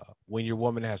when your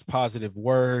woman has positive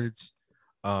words,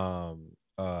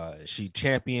 she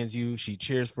champions you, she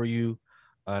cheers for you,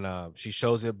 and she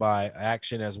shows it by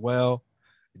action as well?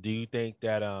 Do you think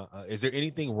that is there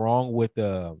anything wrong with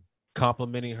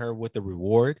complimenting her with the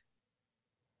reward?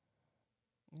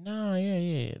 No,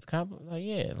 yeah.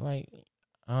 Like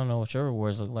I don't know what your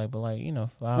rewards look like, but like, Well,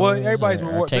 flowers everybody's or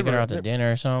reward. taking her Remember, out to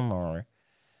dinner or something, or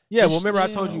yeah. Well, just remember I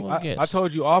told you. little I gifts,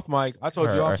 told you off mic. I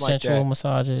told you or off mic sensual that.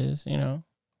 massages.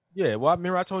 Yeah. Well, I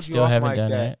remember I told you Still off haven't mic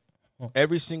done that that.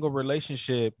 every single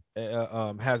relationship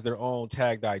has their own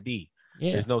tagged ID.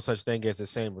 Yeah, There's no such thing as the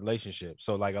same relationship.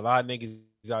 So like a lot of niggas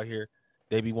out here,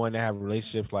 they be wanting to have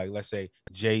relationships like, let's say,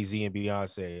 Jay-Z and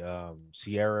Beyonce,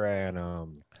 Sierra and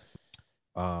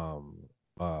um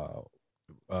uh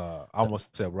I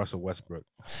almost said Russell Westbrook,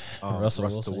 Russell Russell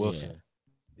Wilson. Yeah, Wilson.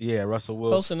 Yeah, Russell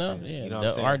close enough. Wilson. Yeah, You know what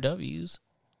I'm the saying? RWs.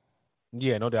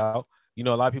 Yeah, no doubt. You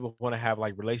know, a lot of people want to have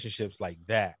like relationships like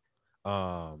that.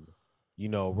 Um,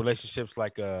 relationships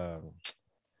like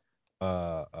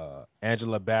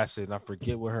Angela Bassett, and I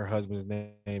forget what her husband's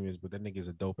name is, but that nigga is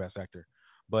a dope ass actor.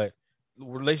 But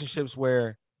relationships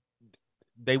where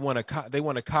they want to they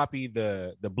want to copy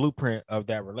the blueprint of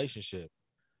that relationship,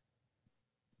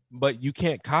 but you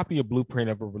can't copy a blueprint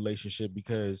of a relationship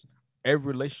because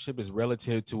every relationship is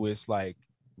relative to its like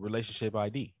relationship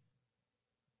ID.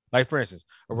 Like for instance,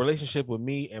 a relationship with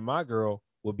me and my girl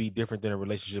would be different than a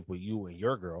relationship with you and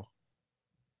your girl.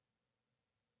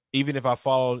 Even if I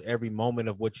followed every moment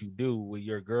of what you do with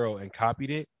your girl and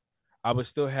copied it, I would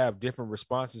still have different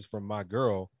responses from my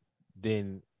girl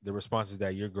than the responses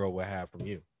that your girl would have from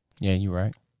you. Yeah, you're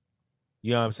right.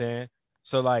 You know what I'm saying?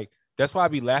 So like that's why I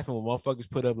be laughing when motherfuckers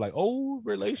put up like, oh,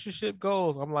 relationship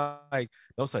goals. I'm like,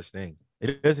 no such thing.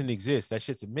 It doesn't exist. That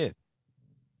shit's a myth.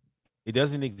 It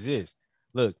doesn't exist.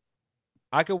 Look,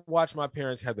 I could watch my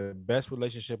parents have the best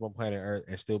relationship on planet Earth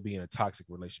and still be in a toxic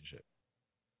relationship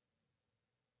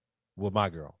with my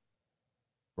girl.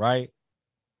 Right?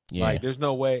 Yeah. Like there's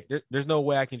no way there's no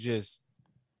way I can just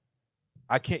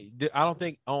I can't I don't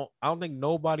think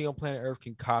nobody on planet Earth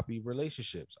can copy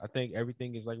relationships. I think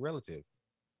everything is like relative.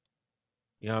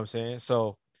 You know what I'm saying?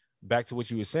 So back to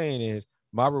what you were saying is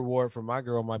my reward for my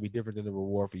girl might be different than the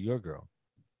reward for your girl.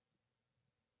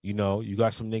 You know, you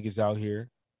got some niggas out here,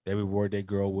 they reward their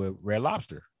girl with Red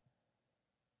Lobster.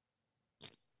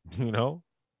 You know,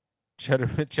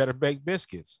 cheddar baked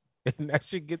biscuits. And that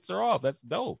shit gets her off. That's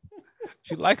dope.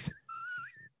 She likes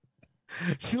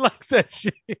she likes that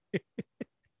shit.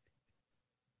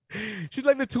 She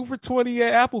like the 2 for $20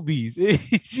 at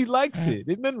Applebee's. She likes it.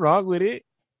 There's nothing wrong with it.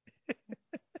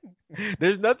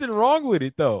 There's nothing wrong with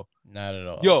it though. Not at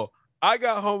all. Yo, I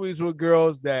got homies with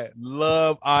girls that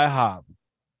love IHOP.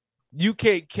 You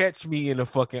can't catch me in a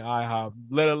fucking IHOP,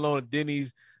 let alone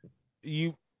Denny's.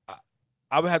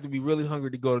 I would have to be really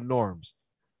hungry to go to Norm's.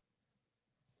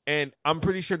 And I'm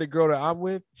pretty sure the girl that I'm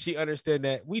with, she understand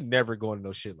that we never going to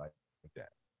no shit like that.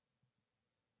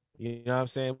 You know what I'm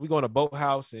saying? We going to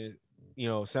Boathouse and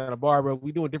Santa Barbara.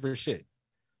 We doing different shit.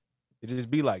 It just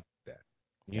be like that.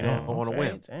 You know, on a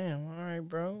whim. Damn, all right,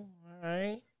 bro. All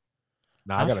right.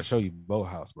 Nah, I gotta show you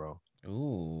Boathouse, bro.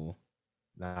 Ooh.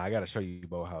 Nah, I gotta show you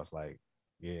Boathouse. Like,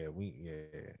 yeah.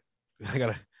 I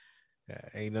gotta.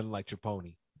 Ain't nothing like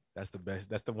Triponi. That's the best.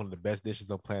 That's one of the best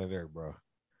dishes on planet Earth, bro.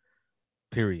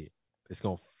 Period. It's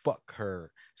gonna fuck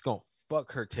her. It's gonna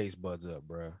fuck her taste buds up,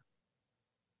 bro.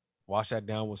 Wash that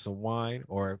down with some wine,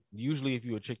 or usually if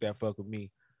you a chick that fuck with me,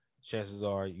 chances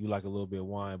are you like a little bit of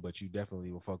wine, but you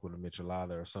definitely will fuck with a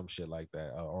Michelada or some shit like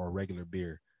that, or a regular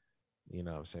beer. You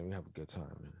know what I'm saying? We have a good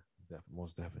time, man.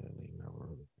 Most definitely, we have a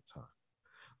really good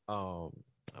time.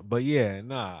 But yeah,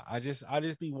 nah. I just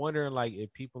be wondering, like,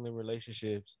 if people in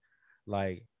relationships,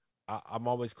 like, I'm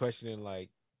always questioning, like,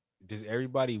 does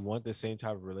everybody want the same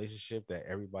type of relationship that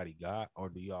everybody got, or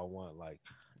do y'all want like?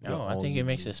 No, I think it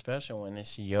makes it special when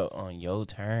it's on your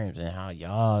terms and how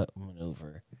y'all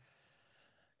maneuver.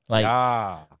 Like,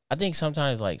 I think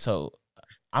sometimes, like, so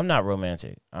I'm not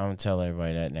romantic. I'm gonna tell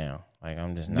everybody that now. Like,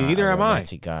 I'm just not a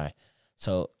romantic guy.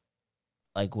 So,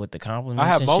 like, with the compliments, I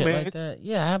have and moments shit like that.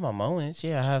 Yeah, I have my moments.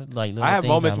 Yeah, I have like little I have things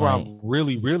moments where I'm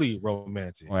really, really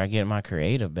romantic, where I get my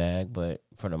creative bag. But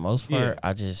for the most part,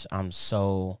 I'm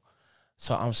so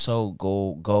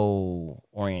goal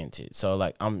oriented. So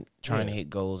like I'm trying to hit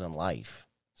goals in life.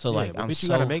 So like I'm so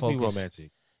gotta make focused. Me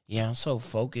romantic. Yeah, I'm so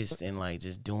focused and like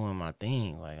just doing my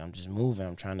thing. Like I'm just moving.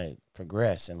 I'm trying to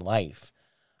progress in life.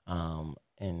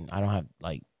 And I don't have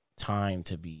like time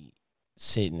to be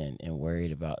sitting and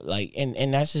worried about like and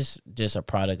that's just a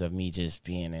product of me just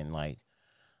being in like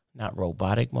not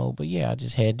robotic mode, but yeah, I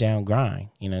just head down grind,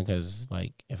 because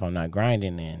like if I'm not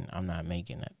grinding, then I'm not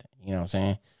making nothing. You know what I'm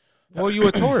saying? Well, you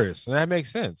a Taurus, and that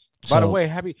makes sense. By the way,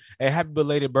 happy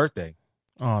belated birthday.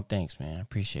 Oh, thanks, man. I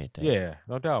appreciate that. Yeah,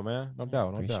 no doubt, man. No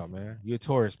doubt, no appreciate doubt, man. You're a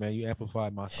Taurus, man. You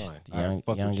amplified my sign.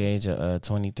 Young age of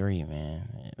 23,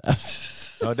 man.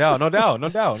 No doubt, no doubt, no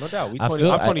doubt, no doubt. I'm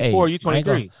 24, you I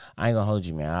 23. I ain't gonna hold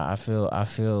you, man. I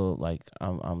feel like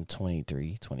I'm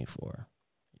 23, 24.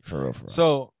 For real, for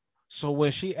real. So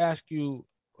when she asks you,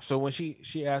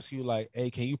 she asks you like,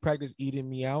 hey, can you practice eating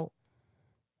me out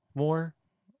more?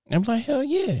 I'm like, hell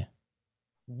yeah.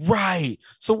 Right.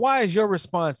 So why is your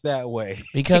response that way?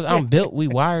 Because I'm built, we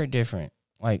wired different.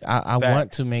 Like I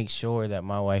want to Facts. make sure that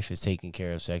my wife is taken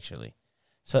care of sexually.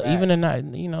 So Facts. even in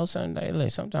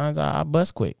that, sometimes I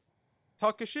bust quick.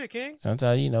 Talk your shit, King.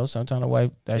 Sometimes the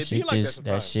wife that It shit be like just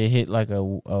that that shit hit like a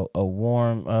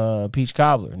warm peach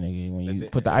cobbler, nigga, when you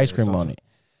put the ice cream on it.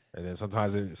 And then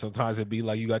sometimes it be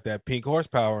like you got that pink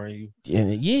horsepower in you.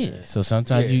 Yeah. So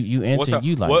sometimes you enter Up?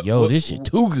 you like, this shit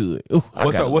too good. Ooh,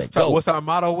 what's our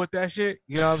motto with that shit?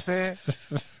 You know what I'm saying?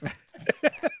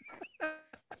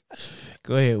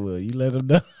 Go ahead, Will. You let them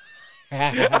know.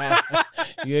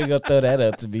 You ain't gonna throw that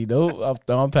up to me. No,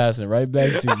 I'm passing right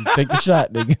back to you. Take the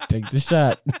shot, nigga. Take the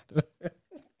shot.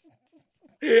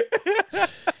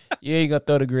 You ain't gonna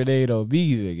throw the grenade on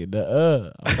me,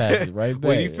 nigga. I'm passing right back.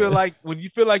 When you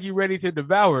feel like you're ready to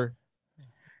devour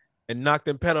and knock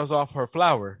them petals off her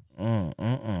flower.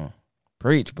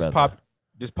 Preach, brother.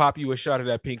 Just pop you a shot of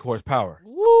that pink horsepower.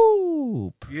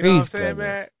 Woo! Preach, you know what I'm saying,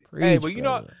 brother. man? Preach, hey, but you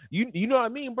brother. know what I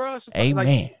mean, bro. Amen. Like,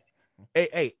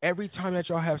 hey, every time that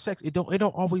y'all have sex, it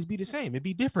don't always be the same. It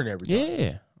be different every time.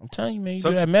 Yeah, I'm telling you, man. You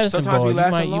do that medicine ball, you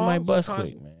might bust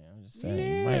quick, man. I'm just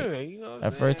saying. You know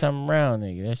that first time around,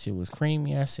 nigga, that shit was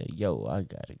creamy. I said, yo, I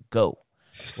gotta go.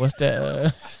 What's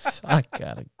that? I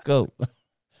gotta go.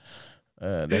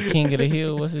 That King of the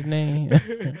Hill, what's his name?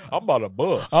 I'm about to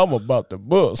bust. I'm about to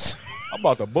bust. I'm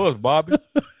about to bust, Bobby.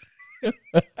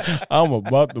 I'm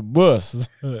about to bust.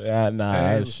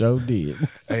 I sure did.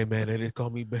 Hey man, they just call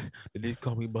me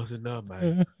busting up,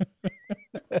 man.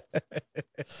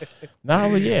 Nah,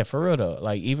 but yeah, for real though.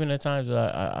 Like even the times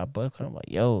that I bust, I'm like,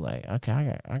 yo, like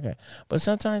okay, I got. But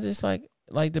sometimes it's like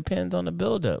depends on the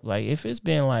buildup. Like if it's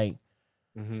been like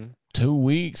 2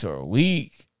 weeks or a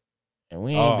week, and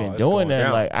we ain't been doing that,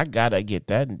 down. Like I gotta get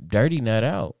that dirty nut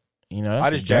out. You know, that's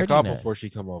I just jack off before she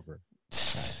come over.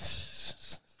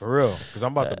 For real, because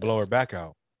I'm about to blow her back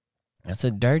out. That's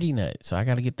a dirty nut. So I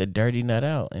got to get the dirty nut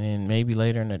out. And then maybe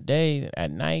later in the day,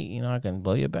 at night, I can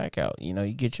blow your back out. You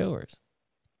get yours.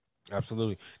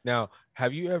 Absolutely. Now,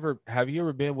 have you ever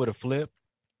been with a flip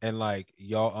and like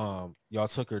y'all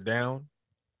took her down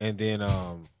and then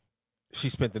she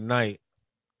spent the night,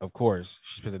 of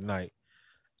course,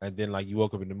 and then like you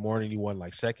woke up in the morning, you won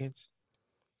like seconds?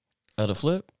 Of the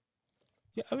flip?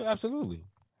 Yeah, absolutely.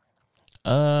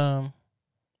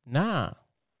 Nah.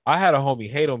 I had a homie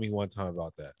hate on me one time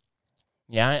about that.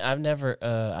 Yeah, I've never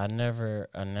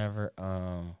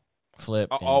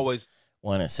flipped. I always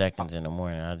won in seconds in the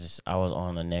morning. I was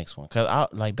on the next one because I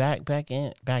like back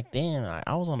then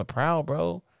I was on the prowl,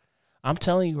 bro. I'm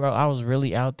telling you, bro, I was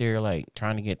really out there like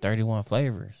trying to get 31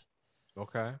 flavors.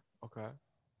 Okay.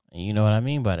 And you know what I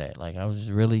mean by that? Like I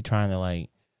was really trying to like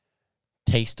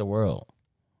taste the world.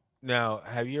 Now,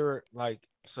 have you ever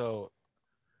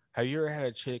had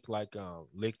a chick like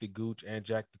lick the gooch and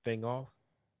jack the thing off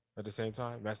at the same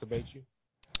time, masturbate you?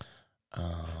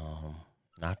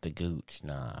 Not the gooch,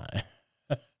 nah.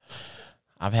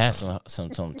 I've had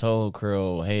some toe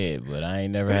curl head, but I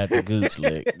ain't never had the gooch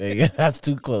lick. That's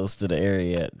too close to the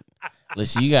area.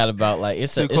 Listen, you got about like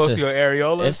it's too close to your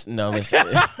areola.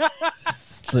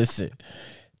 Listen.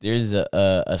 There's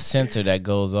a sensor that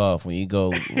goes off when you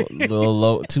go a little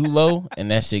low, too low,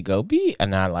 and that shit go beep.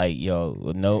 And I like,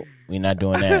 yo, nope, we not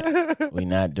doing that. We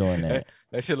not doing that.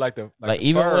 That shit like the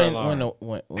even when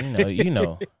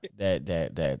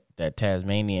that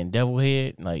Tasmanian devil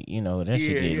head, like that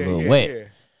shit get a little wet. Yeah.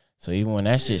 So even when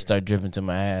that shit start dripping to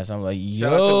my ass, I'm like, yo.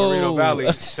 Shout out to Moreno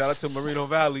Valley. Shout out to Moreno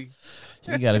Valley.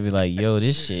 You gotta be like, yo,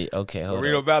 this shit. Okay, hold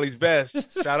Moreno up. Valley's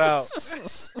best. Shout out.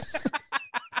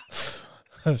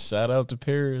 Shout out to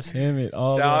Paris, Hemet.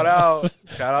 Shout out to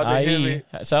Hemet.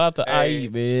 Shout out to IE,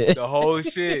 man. The whole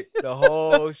shit.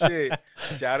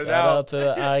 Shout out to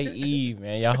the IE,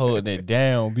 man. Y'all holding it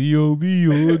down. B.O.B.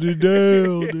 holding it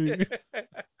down,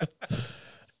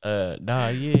 nigga. Nah,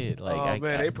 yeah. Like,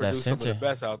 man, they produce some of the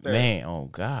best out there. Man, oh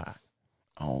God.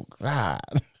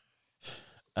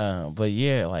 But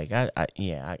yeah, like matter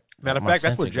of fact,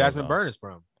 that's where Jasmine Byrne is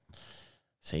from.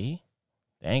 See,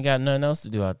 they ain't got nothing else to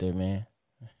do out there, man.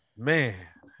 Man,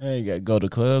 you got to go to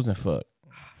clubs and fuck,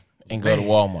 and go to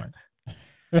Walmart.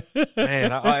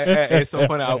 Man, it's so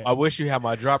funny. I wish you had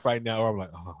my drop right now, or I'm like,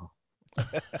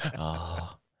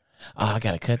 oh. Oh, I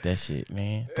gotta cut that shit,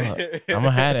 man. Fuck. I'm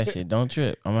gonna have that shit. Don't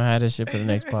trip. I'm gonna have that shit for the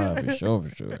next pod for sure,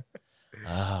 for sure.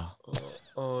 Oh,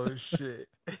 Oh shit.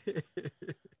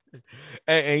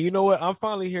 And you know what? I'm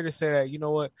finally here to say that, you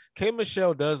know what? K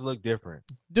Michelle does look different.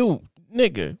 dude,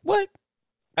 nigga, what?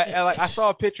 I saw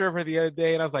a picture of her the other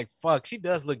day and I was like, fuck, she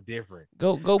does look different.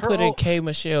 Go Her put in old, K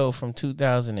Michelle from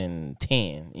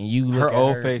 2010 and you look her at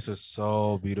old her. face was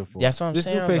so beautiful. That's what I'm This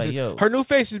saying. new I was face like, is, yo, her new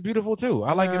face is beautiful too.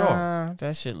 I like it all.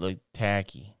 that shit look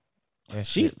tacky. That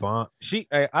She shit. fun.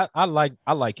 I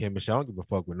like K Michelle. I don't give a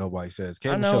fuck what nobody says. K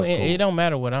I know Michelle's it, cool. it don't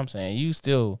matter what I'm saying. You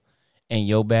still in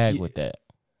your bag Yeah, with that.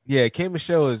 yeah, K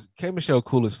Michelle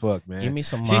cool as fuck, Give man. me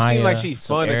some She seemed like Maya, she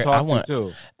some fun to Eric. I talk to want.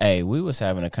 too. Hey, we was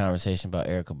having a conversation about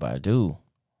Erica Badu.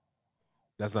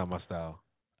 That's not my style.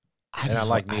 I And I just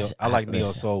want. like neo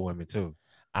listen. soul women too.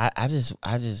 I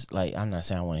just like. I'm not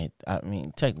saying I want to hit. I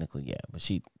mean, technically, yeah. But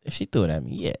if she threw it at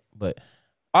me, yeah. But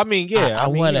I mean, yeah. I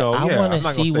want to. I want to I'm not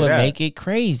gonna see say what that. make it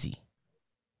crazy.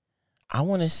 I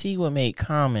want to see what made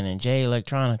Common and Jay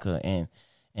Electronica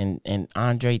and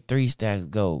Andre Three Stacks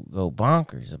go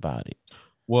bonkers about it.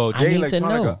 Well, I Jay need to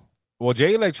Electronica. know. Well,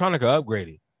 Jay Electronica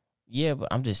upgraded. Yeah, but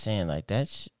I'm just saying like that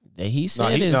he No,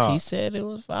 said he said it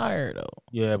was fire though.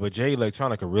 Yeah, but Jay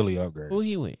Electronica really upgraded. Who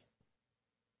he with?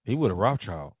 He with a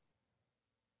Rothschild.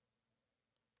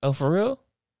 Oh, for real?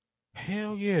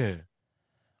 Hell yeah.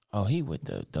 Oh, he with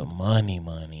the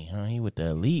money, huh? He with the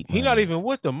elite money. He not even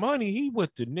with the money. He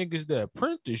with the niggas that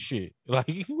print the shit. Like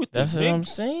he with That's the what niggas. I'm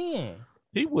saying.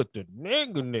 He with the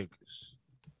niggas.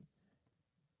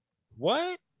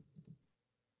 What?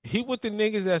 He with the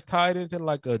niggas that's tied into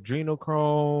like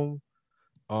adrenochrome,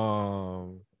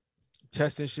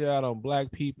 testing shit out on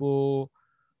black people,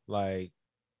 like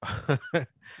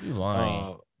You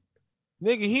lying.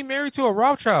 nigga, he married to a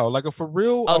Rothschild, like a for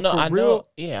real. Oh no, for I real. know.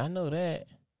 Yeah, I know that.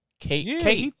 Kate. Yeah,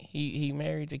 Kate. He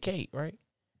married to Kate, right?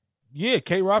 Yeah,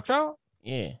 Kate Rothschild.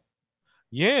 Yeah.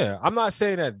 Yeah, I'm not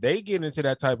saying that they get into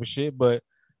that type of shit, but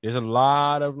there's a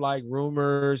lot of like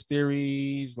rumors,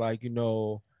 theories, like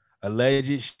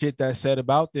alleged shit that's said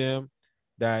about them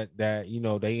that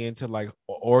they into like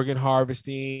organ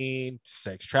harvesting,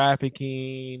 sex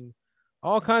trafficking,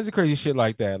 all kinds of crazy shit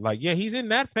like that. Like, yeah, he's in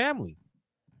that family.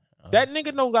 That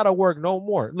nigga don't gotta work no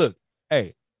more. Look,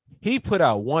 hey, he put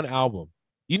out one album.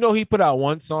 He put out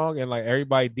one song and like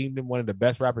everybody deemed him one of the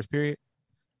best rappers, period.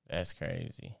 That's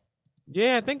crazy.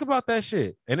 Yeah, think about that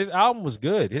shit. And his album was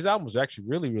good. His album was actually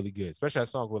really, really good, especially that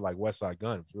song with like West Side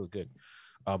Gun. It's really good.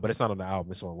 But it's not on the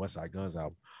album. It's on West Side Gun's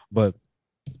album. But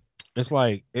it's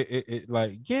like it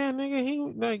like, yeah, nigga, he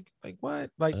like what?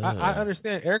 Like I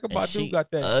understand Erica Badu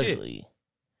got that ugly.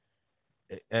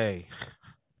 Shit. Hey,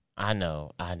 I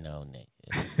know, nigga.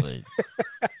 But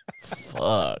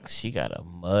fuck, she got a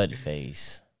mud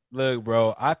face. Look,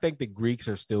 bro, I think the Greeks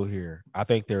are still here. I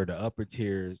think they're the upper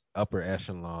tiers, upper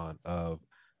echelon of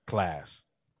class.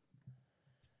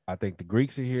 I think the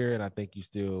Greeks are here, and I think you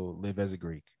still live as a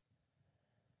Greek.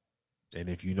 And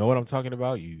if you know what I'm talking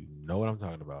about, you know what I'm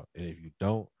talking about. And if you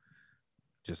don't,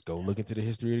 just go look into the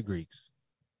history of the Greeks.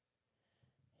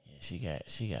 Yeah,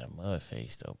 she got a mud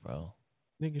face though, bro.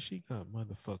 Nigga, she got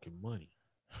motherfucking money.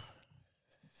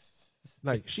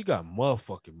 Like she got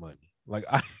motherfucking money. Like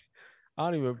I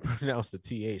don't even pronounce the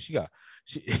TH. She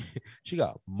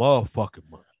got motherfucking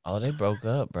money. Oh, they broke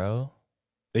up, bro.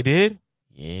 They did?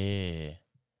 Yeah.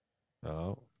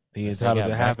 Oh, he entitled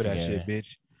to half of that shit,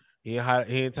 bitch. He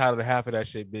entitled to half of that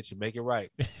shit, bitch, and make it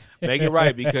right. Make it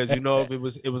right, because if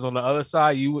it was on the other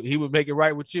side, he would make it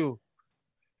right with you.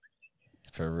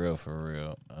 For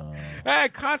real. Hey,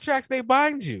 contracts, they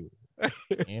bind you.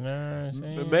 You know what I'm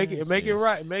saying? Make it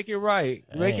right. Make it right.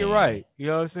 Make it right. You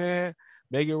know what I'm saying?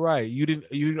 Make it right. You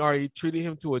didn't already treated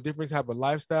him to a different type of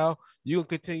lifestyle. You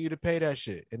can continue to pay that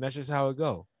shit, and that's just how it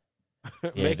go.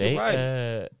 Yeah, Make it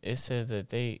right. It says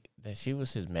that she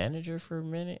was his manager for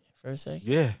a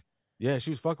second. Yeah,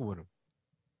 she was fucking with him.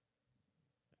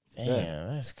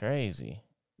 Damn, that's crazy.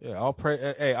 Yeah, all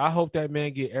praise. Hey, I hope that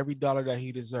man get every dollar that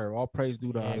he deserves. All praise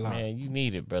due to Allah. Man, you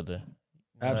need it, brother.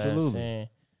 You Absolutely.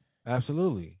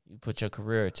 Absolutely. You put your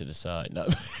career to the side. No.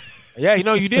 Yeah,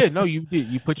 you did. No, you did.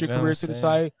 You put your career to the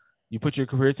side. You put your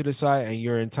career to the side, and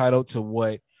you're entitled to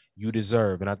what you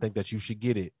deserve. And I think that you should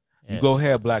get it. Yes, you go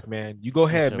ahead, black man. You go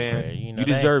ahead, man. You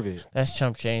deserve it. That's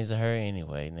chump change to her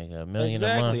anyway, nigga. $1 million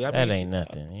a month. That ain't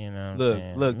nothing. You know what I'm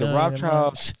saying? Look, the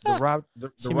Rothschilds,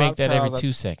 she make that every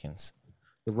 2 seconds.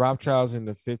 The Rothschilds in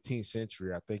the 15th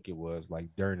century, I think it was, like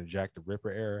during the Jack the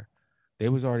Ripper era, they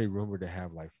was already rumored to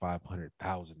have like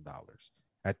 $500,000.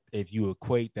 If you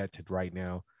equate that to right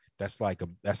now, that's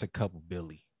a couple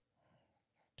billy.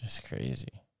 That's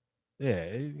crazy. Yeah,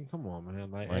 come on, man.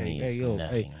 Like, Money hey, is yo,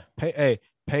 hey, nothing.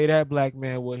 pay that black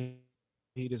man what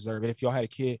he deserves. And if y'all had a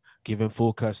kid, give him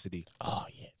full custody. Oh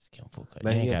yeah, just give him full cut.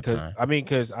 Man, You ain't yeah, got time.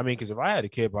 because if I had a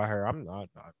kid by her, I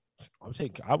want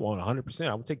 100%.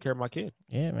 I'm gonna take care of my kid.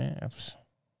 Yeah, man.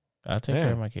 I'll take care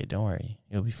Yeah, of my kid. Don't worry,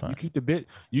 you'll be fine. you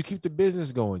keep the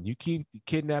business going. You keep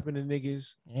kidnapping the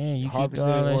niggas, Yeah, you keep harvesting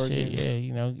all their that shit. organs. Yeah,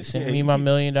 Yeah, sending me you my keep $1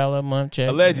 million a month check.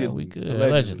 We allegedly, good.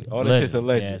 allegedly. All this shit's Allegedly.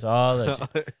 Yeah, alleged. it's all alleged.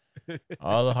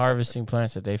 All the harvesting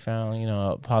plants that they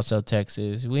found, Paso,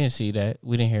 Texas. We didn't see that.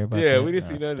 We didn't hear about Yeah, that. we didn't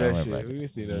see none of Don't that worry shit. about We that. didn't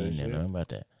see We none of that ain't know shit. nothing about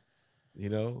that.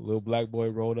 Little black boy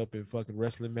rolled up in fucking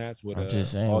wrestling mats with I'm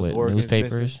just saying, all his with organs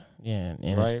newspapers, missing.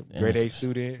 yeah, Right, grade A it's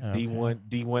student, okay.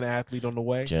 D1 athlete on the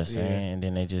way. Just Yeah, saying, and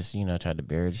then they just tried to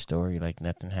bury the story like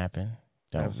nothing happened.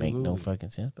 Don't make no absolutely, fucking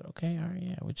sense. But okay, all right,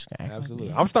 yeah, we're just gonna act like we absolutely.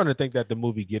 did. I'm starting to think that the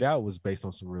movie Get Out was based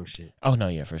on some real shit. Oh no,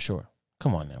 yeah, for sure.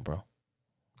 Come on now, bro.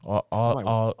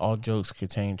 All jokes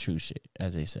contain true shit,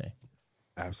 as they say.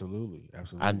 Absolutely, I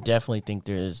absolutely. definitely think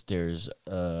there's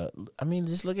I mean,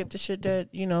 just look at the shit that,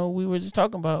 we were just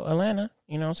talking about Atlanta,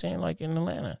 you know what I'm saying? Like in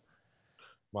Atlanta.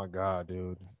 My God,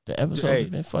 dude. The episodes have Hey,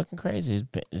 been fucking crazy.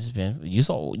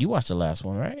 You watched the last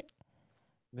one, right?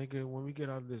 nigga, when we get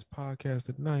out of this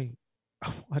podcast tonight,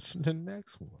 I'm watching the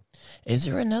next one. Is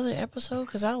there another episode?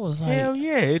 Because I was like, Hell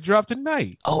yeah, it dropped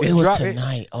tonight. oh, it was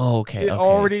tonight. Oh, okay, It okay.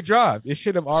 already dropped. It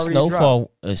should have already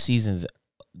Snowfall dropped. season's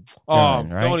done,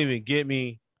 right? Don't even get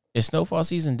me. Is Snowfall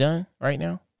season done right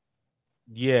now?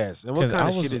 Yes. And what kind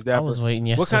of shit is that? I was waiting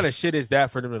yesterday. What kind of shit is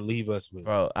that for them to leave us with?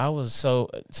 Bro, I was so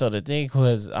the thing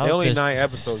was I was only pissed. 9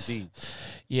 episodes deep.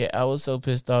 Yeah, I was so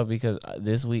pissed off because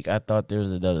this week I thought there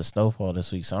was another Snowfall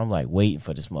this week. So I'm like waiting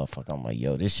for this motherfucker. I'm like,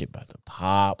 yo, this shit about to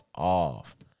pop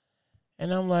off.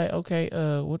 And I'm like, okay,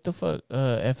 what the fuck,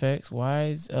 FX? Why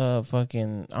is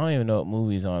fucking I don't even know what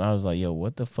movie's on. I was like, yo,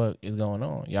 what the fuck is going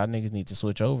on? Y'all niggas need to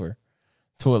switch over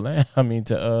to Atlanta. I mean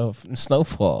to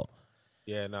Snowfall.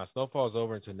 Yeah, Snowfall's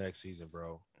over until next season,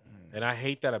 bro. And I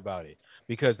hate that about it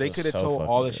because they could have so told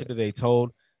all the good. shit that they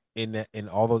told in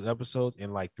all those episodes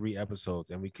in like 3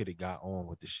 episodes, and we could have got on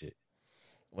with the shit.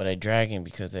 Well, they dragging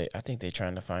because I think they're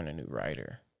trying to find a new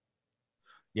writer.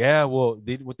 Yeah, well,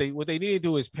 what they need to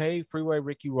do is pay Freeway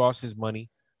Ricky Ross his money.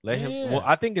 Let him. Well,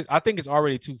 I think it's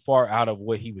already too far out of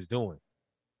what he was doing.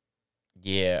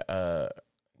 Yeah.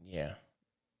 Yeah.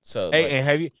 So hey,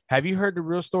 and have you heard the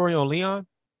real story on Leon?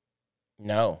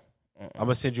 No. I'm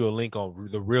gonna send you a link on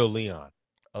the real Leon.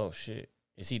 Oh shit,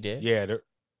 is he dead? Yeah,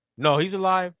 no, he's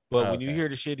alive. But when you hear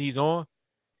the shit he's on,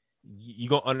 you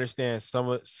gonna understand some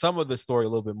of the story a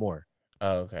little bit more.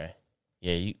 Oh, okay.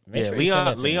 Yeah,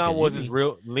 Leon was his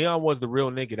real. Leon was the real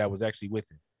nigga that was actually with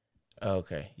him. Oh,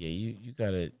 okay. Yeah, you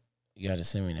gotta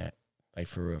send me that, like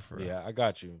for real. Yeah, I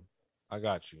got you.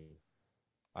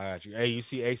 Hey, you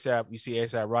see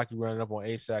ASAP Rocky running up on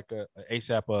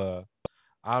ASAP.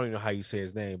 I don't even know how you say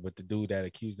his name, but the dude that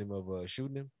accused him of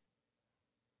shooting him.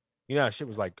 You know, shit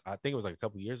was like, I think it was like a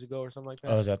couple years ago or something like that.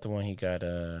 Oh, is that the one he got?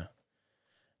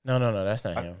 No, that's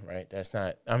not him, right? That's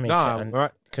not. I mean,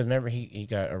 right. Because remember he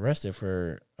got arrested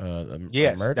for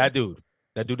murder. That dude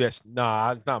that's it's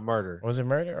not murder. Was it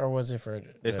murder or was it for?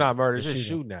 It's not murder. It's just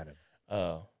shooting at him.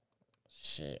 Oh,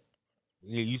 shit.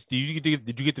 Yeah, did you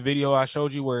get the video I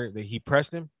showed you where he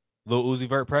pressed him? Lil Uzi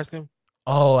Vert pressed him.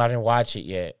 Oh, I didn't watch it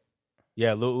yet.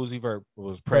 Yeah, Lil Uzi Vert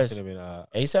was pressing him in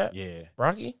ASAP. Yeah,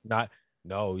 Rocky.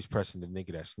 No, he's pressing the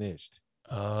nigga that snitched.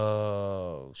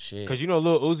 Oh shit! Because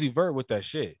Lil Uzi Vert with that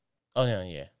shit. Oh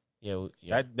yeah.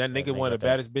 That nigga one of the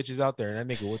baddest bitches out there, and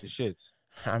that nigga with the shits.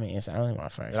 I mean, it's only my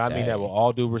first. And I mean that with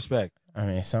all due respect. I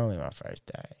mean, it's only my first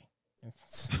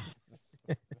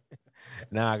day.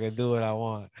 Now I can do what I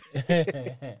want.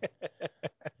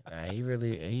 Nah, he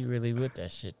really with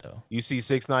that shit though. You see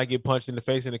 6ix9ine get punched in the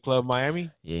face in the club Miami?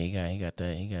 Yeah, he got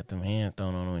them hands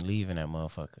thrown on him leaving that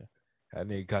motherfucker. That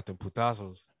nigga got them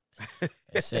putazos.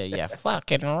 They said, "Yeah,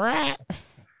 fucking rat."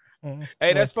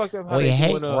 Hey, that's fucked up. How we they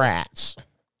hate doing, rats.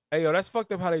 Hey, yo, that's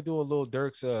fucked up. How they doing Lil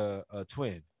Durk's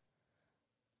twin?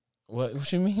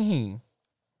 What you mean?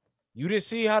 You didn't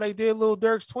see how they did Lil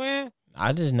Durk's twin?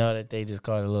 I just know that they just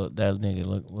called that nigga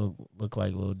look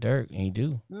like Lil Durk, and he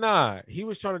do. Nah, he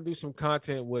was trying to do some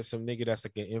content with some nigga that's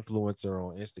like an influencer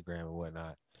on Instagram and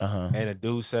whatnot. And a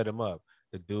dude set him up.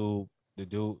 The dude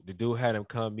had him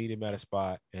come meet him at a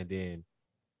spot, and then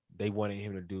they wanted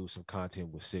him to do some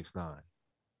content with 6ix9ine.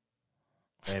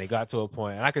 And it got to a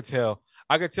point, and I could tell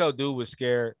dude was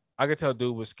scared. I could tell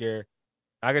dude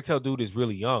is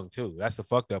really young too. That's the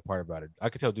fucked up part about it. I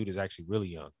could tell dude is actually really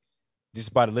young.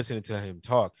 Just by listening to him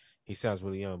talk, he sounds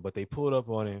really young. But they pulled up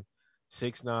on him.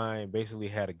 6ix9ine basically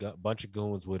had a bunch of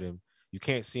goons with him. You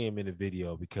can't see him in the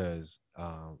video because,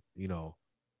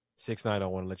 6ix9ine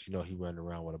don't want to let you know he running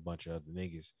around with a bunch of other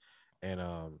niggas, and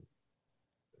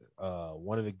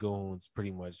one of the goons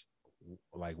pretty much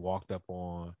like walked up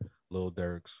on Lil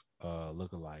Durk's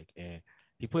lookalike, and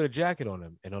he put a jacket on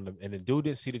him, and the dude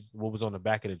didn't see what was on the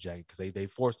back of the jacket because they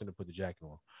forced him to put the jacket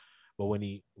on. But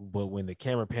when the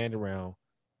camera panned around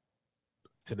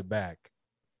to the back,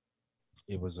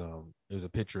 it was a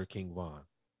picture of King Von.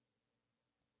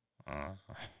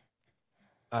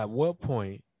 At what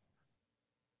point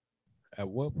does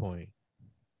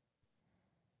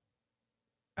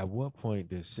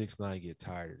 6ix9ine get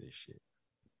tired of this shit?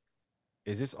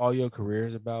 Is this all your career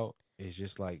is about? It's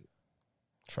just like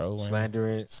trolling,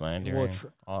 slandering,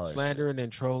 slandering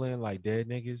and trolling like dead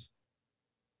niggas.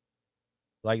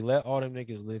 Like, let all them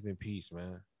niggas live in peace,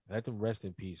 man. Let them rest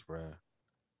in peace, bro.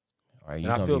 Are you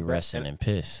gonna be resting in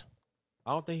piss?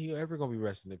 I don't think he ever gonna be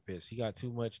resting in piss. He got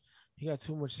too much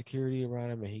security around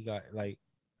him, and he got like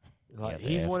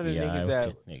he's one of the niggas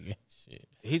that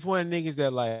he's one of the niggas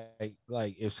that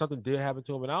like if something did happen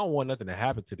to him, and I don't want nothing to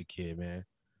happen to the kid, man.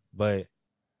 But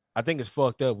I think it's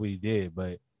fucked up what he did.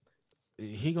 But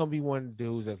he gonna be one of the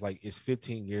dudes that's like, it's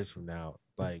 15 years from now,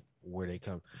 like where they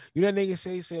come. You know that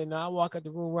nigga said, nah, I walk out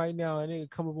the room right now and nigga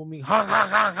come up with me. Ha ha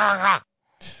ha ha ha.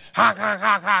 Ha ha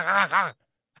ha ha ha.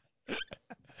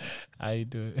 How you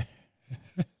do it?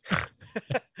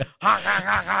 Ha ha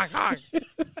ha ha ha.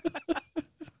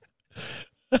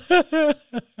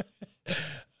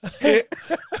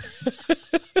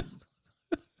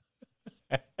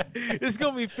 It's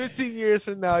gonna be 15 years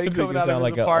from now. He coming out of his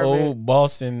like apartment. An old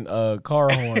Boston car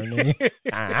horn.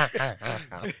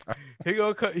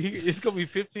 It's gonna be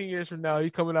 15 years from now. He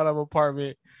coming out of an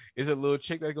apartment. It's a little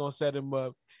chick that's gonna set him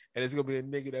up, and it's gonna be a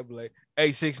nigga that be like, "Hey,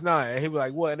 6ix9ine," and he be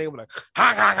like, "What?" And they be like,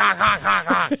 "Ha ha ha ha ha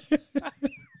ha."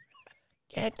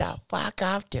 Get the fuck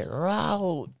off the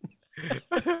road.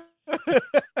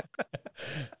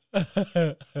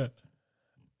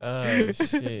 Oh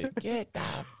shit! Get the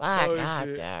fuck out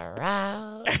the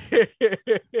road.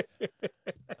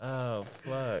 Oh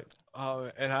fuck!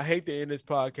 And I hate to end this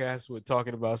podcast with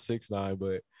talking about 6ix9ine,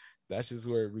 but that's just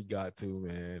where we got to,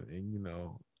 man. And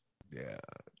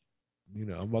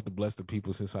I'm about to bless the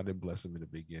people since I didn't bless them in the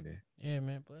beginning. Yeah,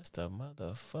 man, bless the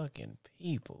motherfucking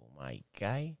people, my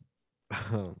guy.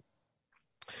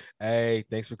 Hey,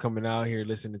 thanks for coming out here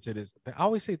listening to this. I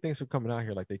always say thanks for coming out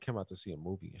here like they come out to see a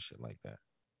movie and shit like that.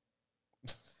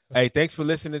 Hey, thanks for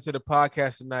listening to the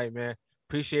podcast tonight, man.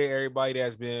 Appreciate everybody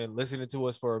that's been listening to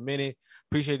us for a minute.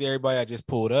 Appreciate everybody that just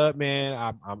pulled up,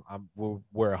 man.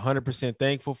 We're 100%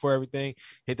 thankful for everything.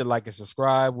 Hit the like and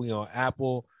subscribe. We on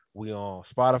Apple, we on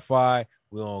Spotify,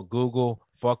 we on Google.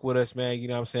 Fuck with us, man. You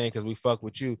know what I'm saying? Because we fuck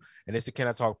with you. And it's the Can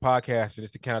I Talk podcast, and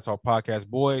it's the Can I Talk podcast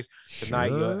boys.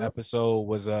 Tonight, your episode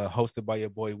was hosted by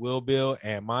your boy Will Bill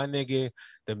and my nigga,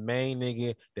 the main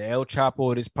nigga, the El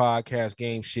Chapo of this podcast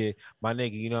game shit. My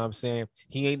nigga, you know what I'm saying?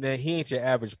 He ain't your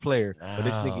average player, but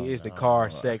this nigga is the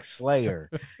car sex slayer.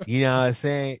 You know what I'm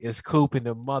saying? It's Coop in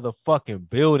the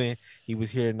motherfucking building. He was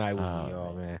here tonight with me,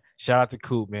 y'all, man. Shout out to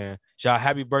Coop, man.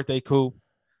 Happy birthday, Coop.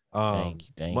 Thank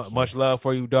you. Much love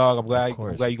for you, dog. I'm glad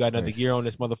you got another year on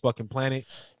this motherfucking planet.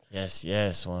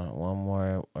 Yes. One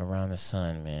more around the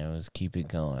sun, man. Let's keep it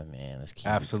going, man. Let's keep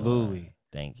it going.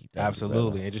 Thank you.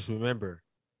 Absolutely. And just remember,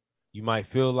 you might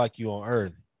feel like you on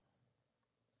Earth,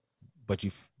 but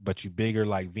you bigger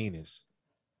like Venus.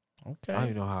 Okay. I don't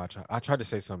even know how I tried to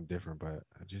say something different, but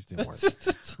it just didn't work.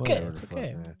 It's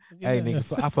okay. Man. Hey,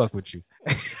 nigga, I fuck with you.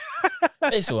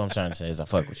 Basically, what I'm trying to say is I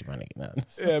fuck with you, my nigga. No.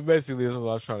 Yeah, basically that's what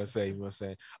I was trying to say. You know what I'm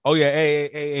saying? Oh yeah,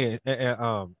 hey,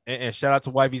 and shout out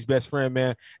to Wifey's best friend,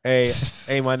 man. Hey,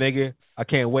 my nigga, I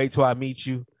can't wait till I meet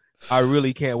you. I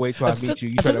really can't wait till I meet you.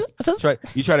 You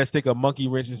try to stick a monkey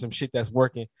wrench in some shit that's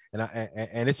working,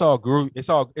 and it's all groovy. It's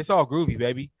all groovy,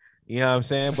 baby. You know what I'm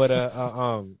saying? But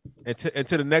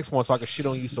until the next one, so I can shit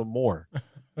on you some more.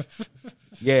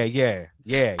 Yeah. Yeah.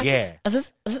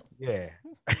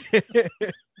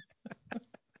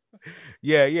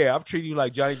 I'm treating you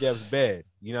like Johnny Depp's bed.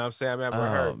 You know what I'm saying? I remember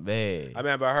her. Man. I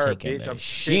remember her, bitch. I'm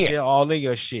shit all in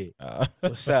your shit.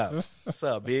 What's up? What's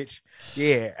up, bitch?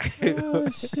 Yeah. Oh,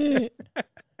 shit.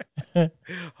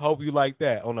 Hope you like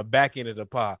that on the back end of the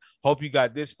pod. Hope you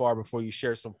got this far before you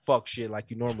share some fuck shit like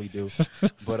you normally do.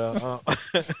 But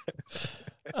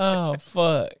oh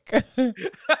fuck.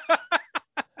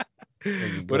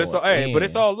 But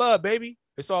it's all love, baby.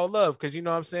 It's all love, because you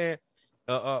know what I'm saying.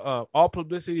 All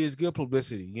publicity is good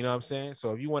publicity. You know what I'm saying?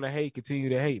 So if you want to hate, continue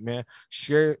to hate, man.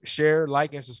 Share,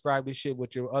 like, and subscribe this shit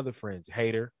with your other friends.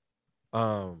 Hater.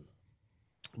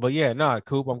 But yeah, nah,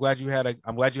 Coop. I'm glad you had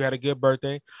a good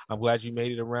birthday. I'm glad you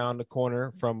made it around the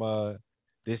corner from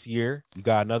this year. You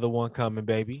got another one coming,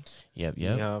 baby. Yep, You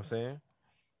yep. know what I'm saying?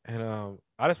 And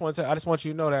I just want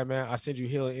you to know that, man. I send you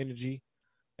healing energy,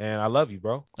 and I love you,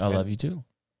 bro. I love And you too.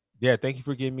 yeah, thank you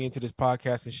for getting me into this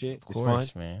podcast and shit. Of It's fun.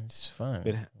 course, man. It's fun.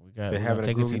 Been We're gonna having a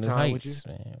take it to groovy new time with you. heights,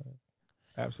 man.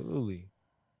 Absolutely,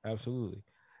 absolutely.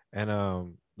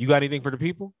 And you got anything for the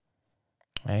people?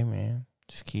 Hey, man.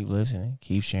 Just keep listening,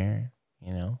 keep sharing.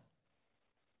 You know,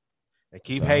 And that's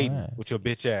keep all I hating ask. with your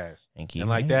bitch ass. And And keep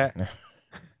like that,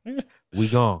 hating. we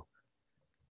gone.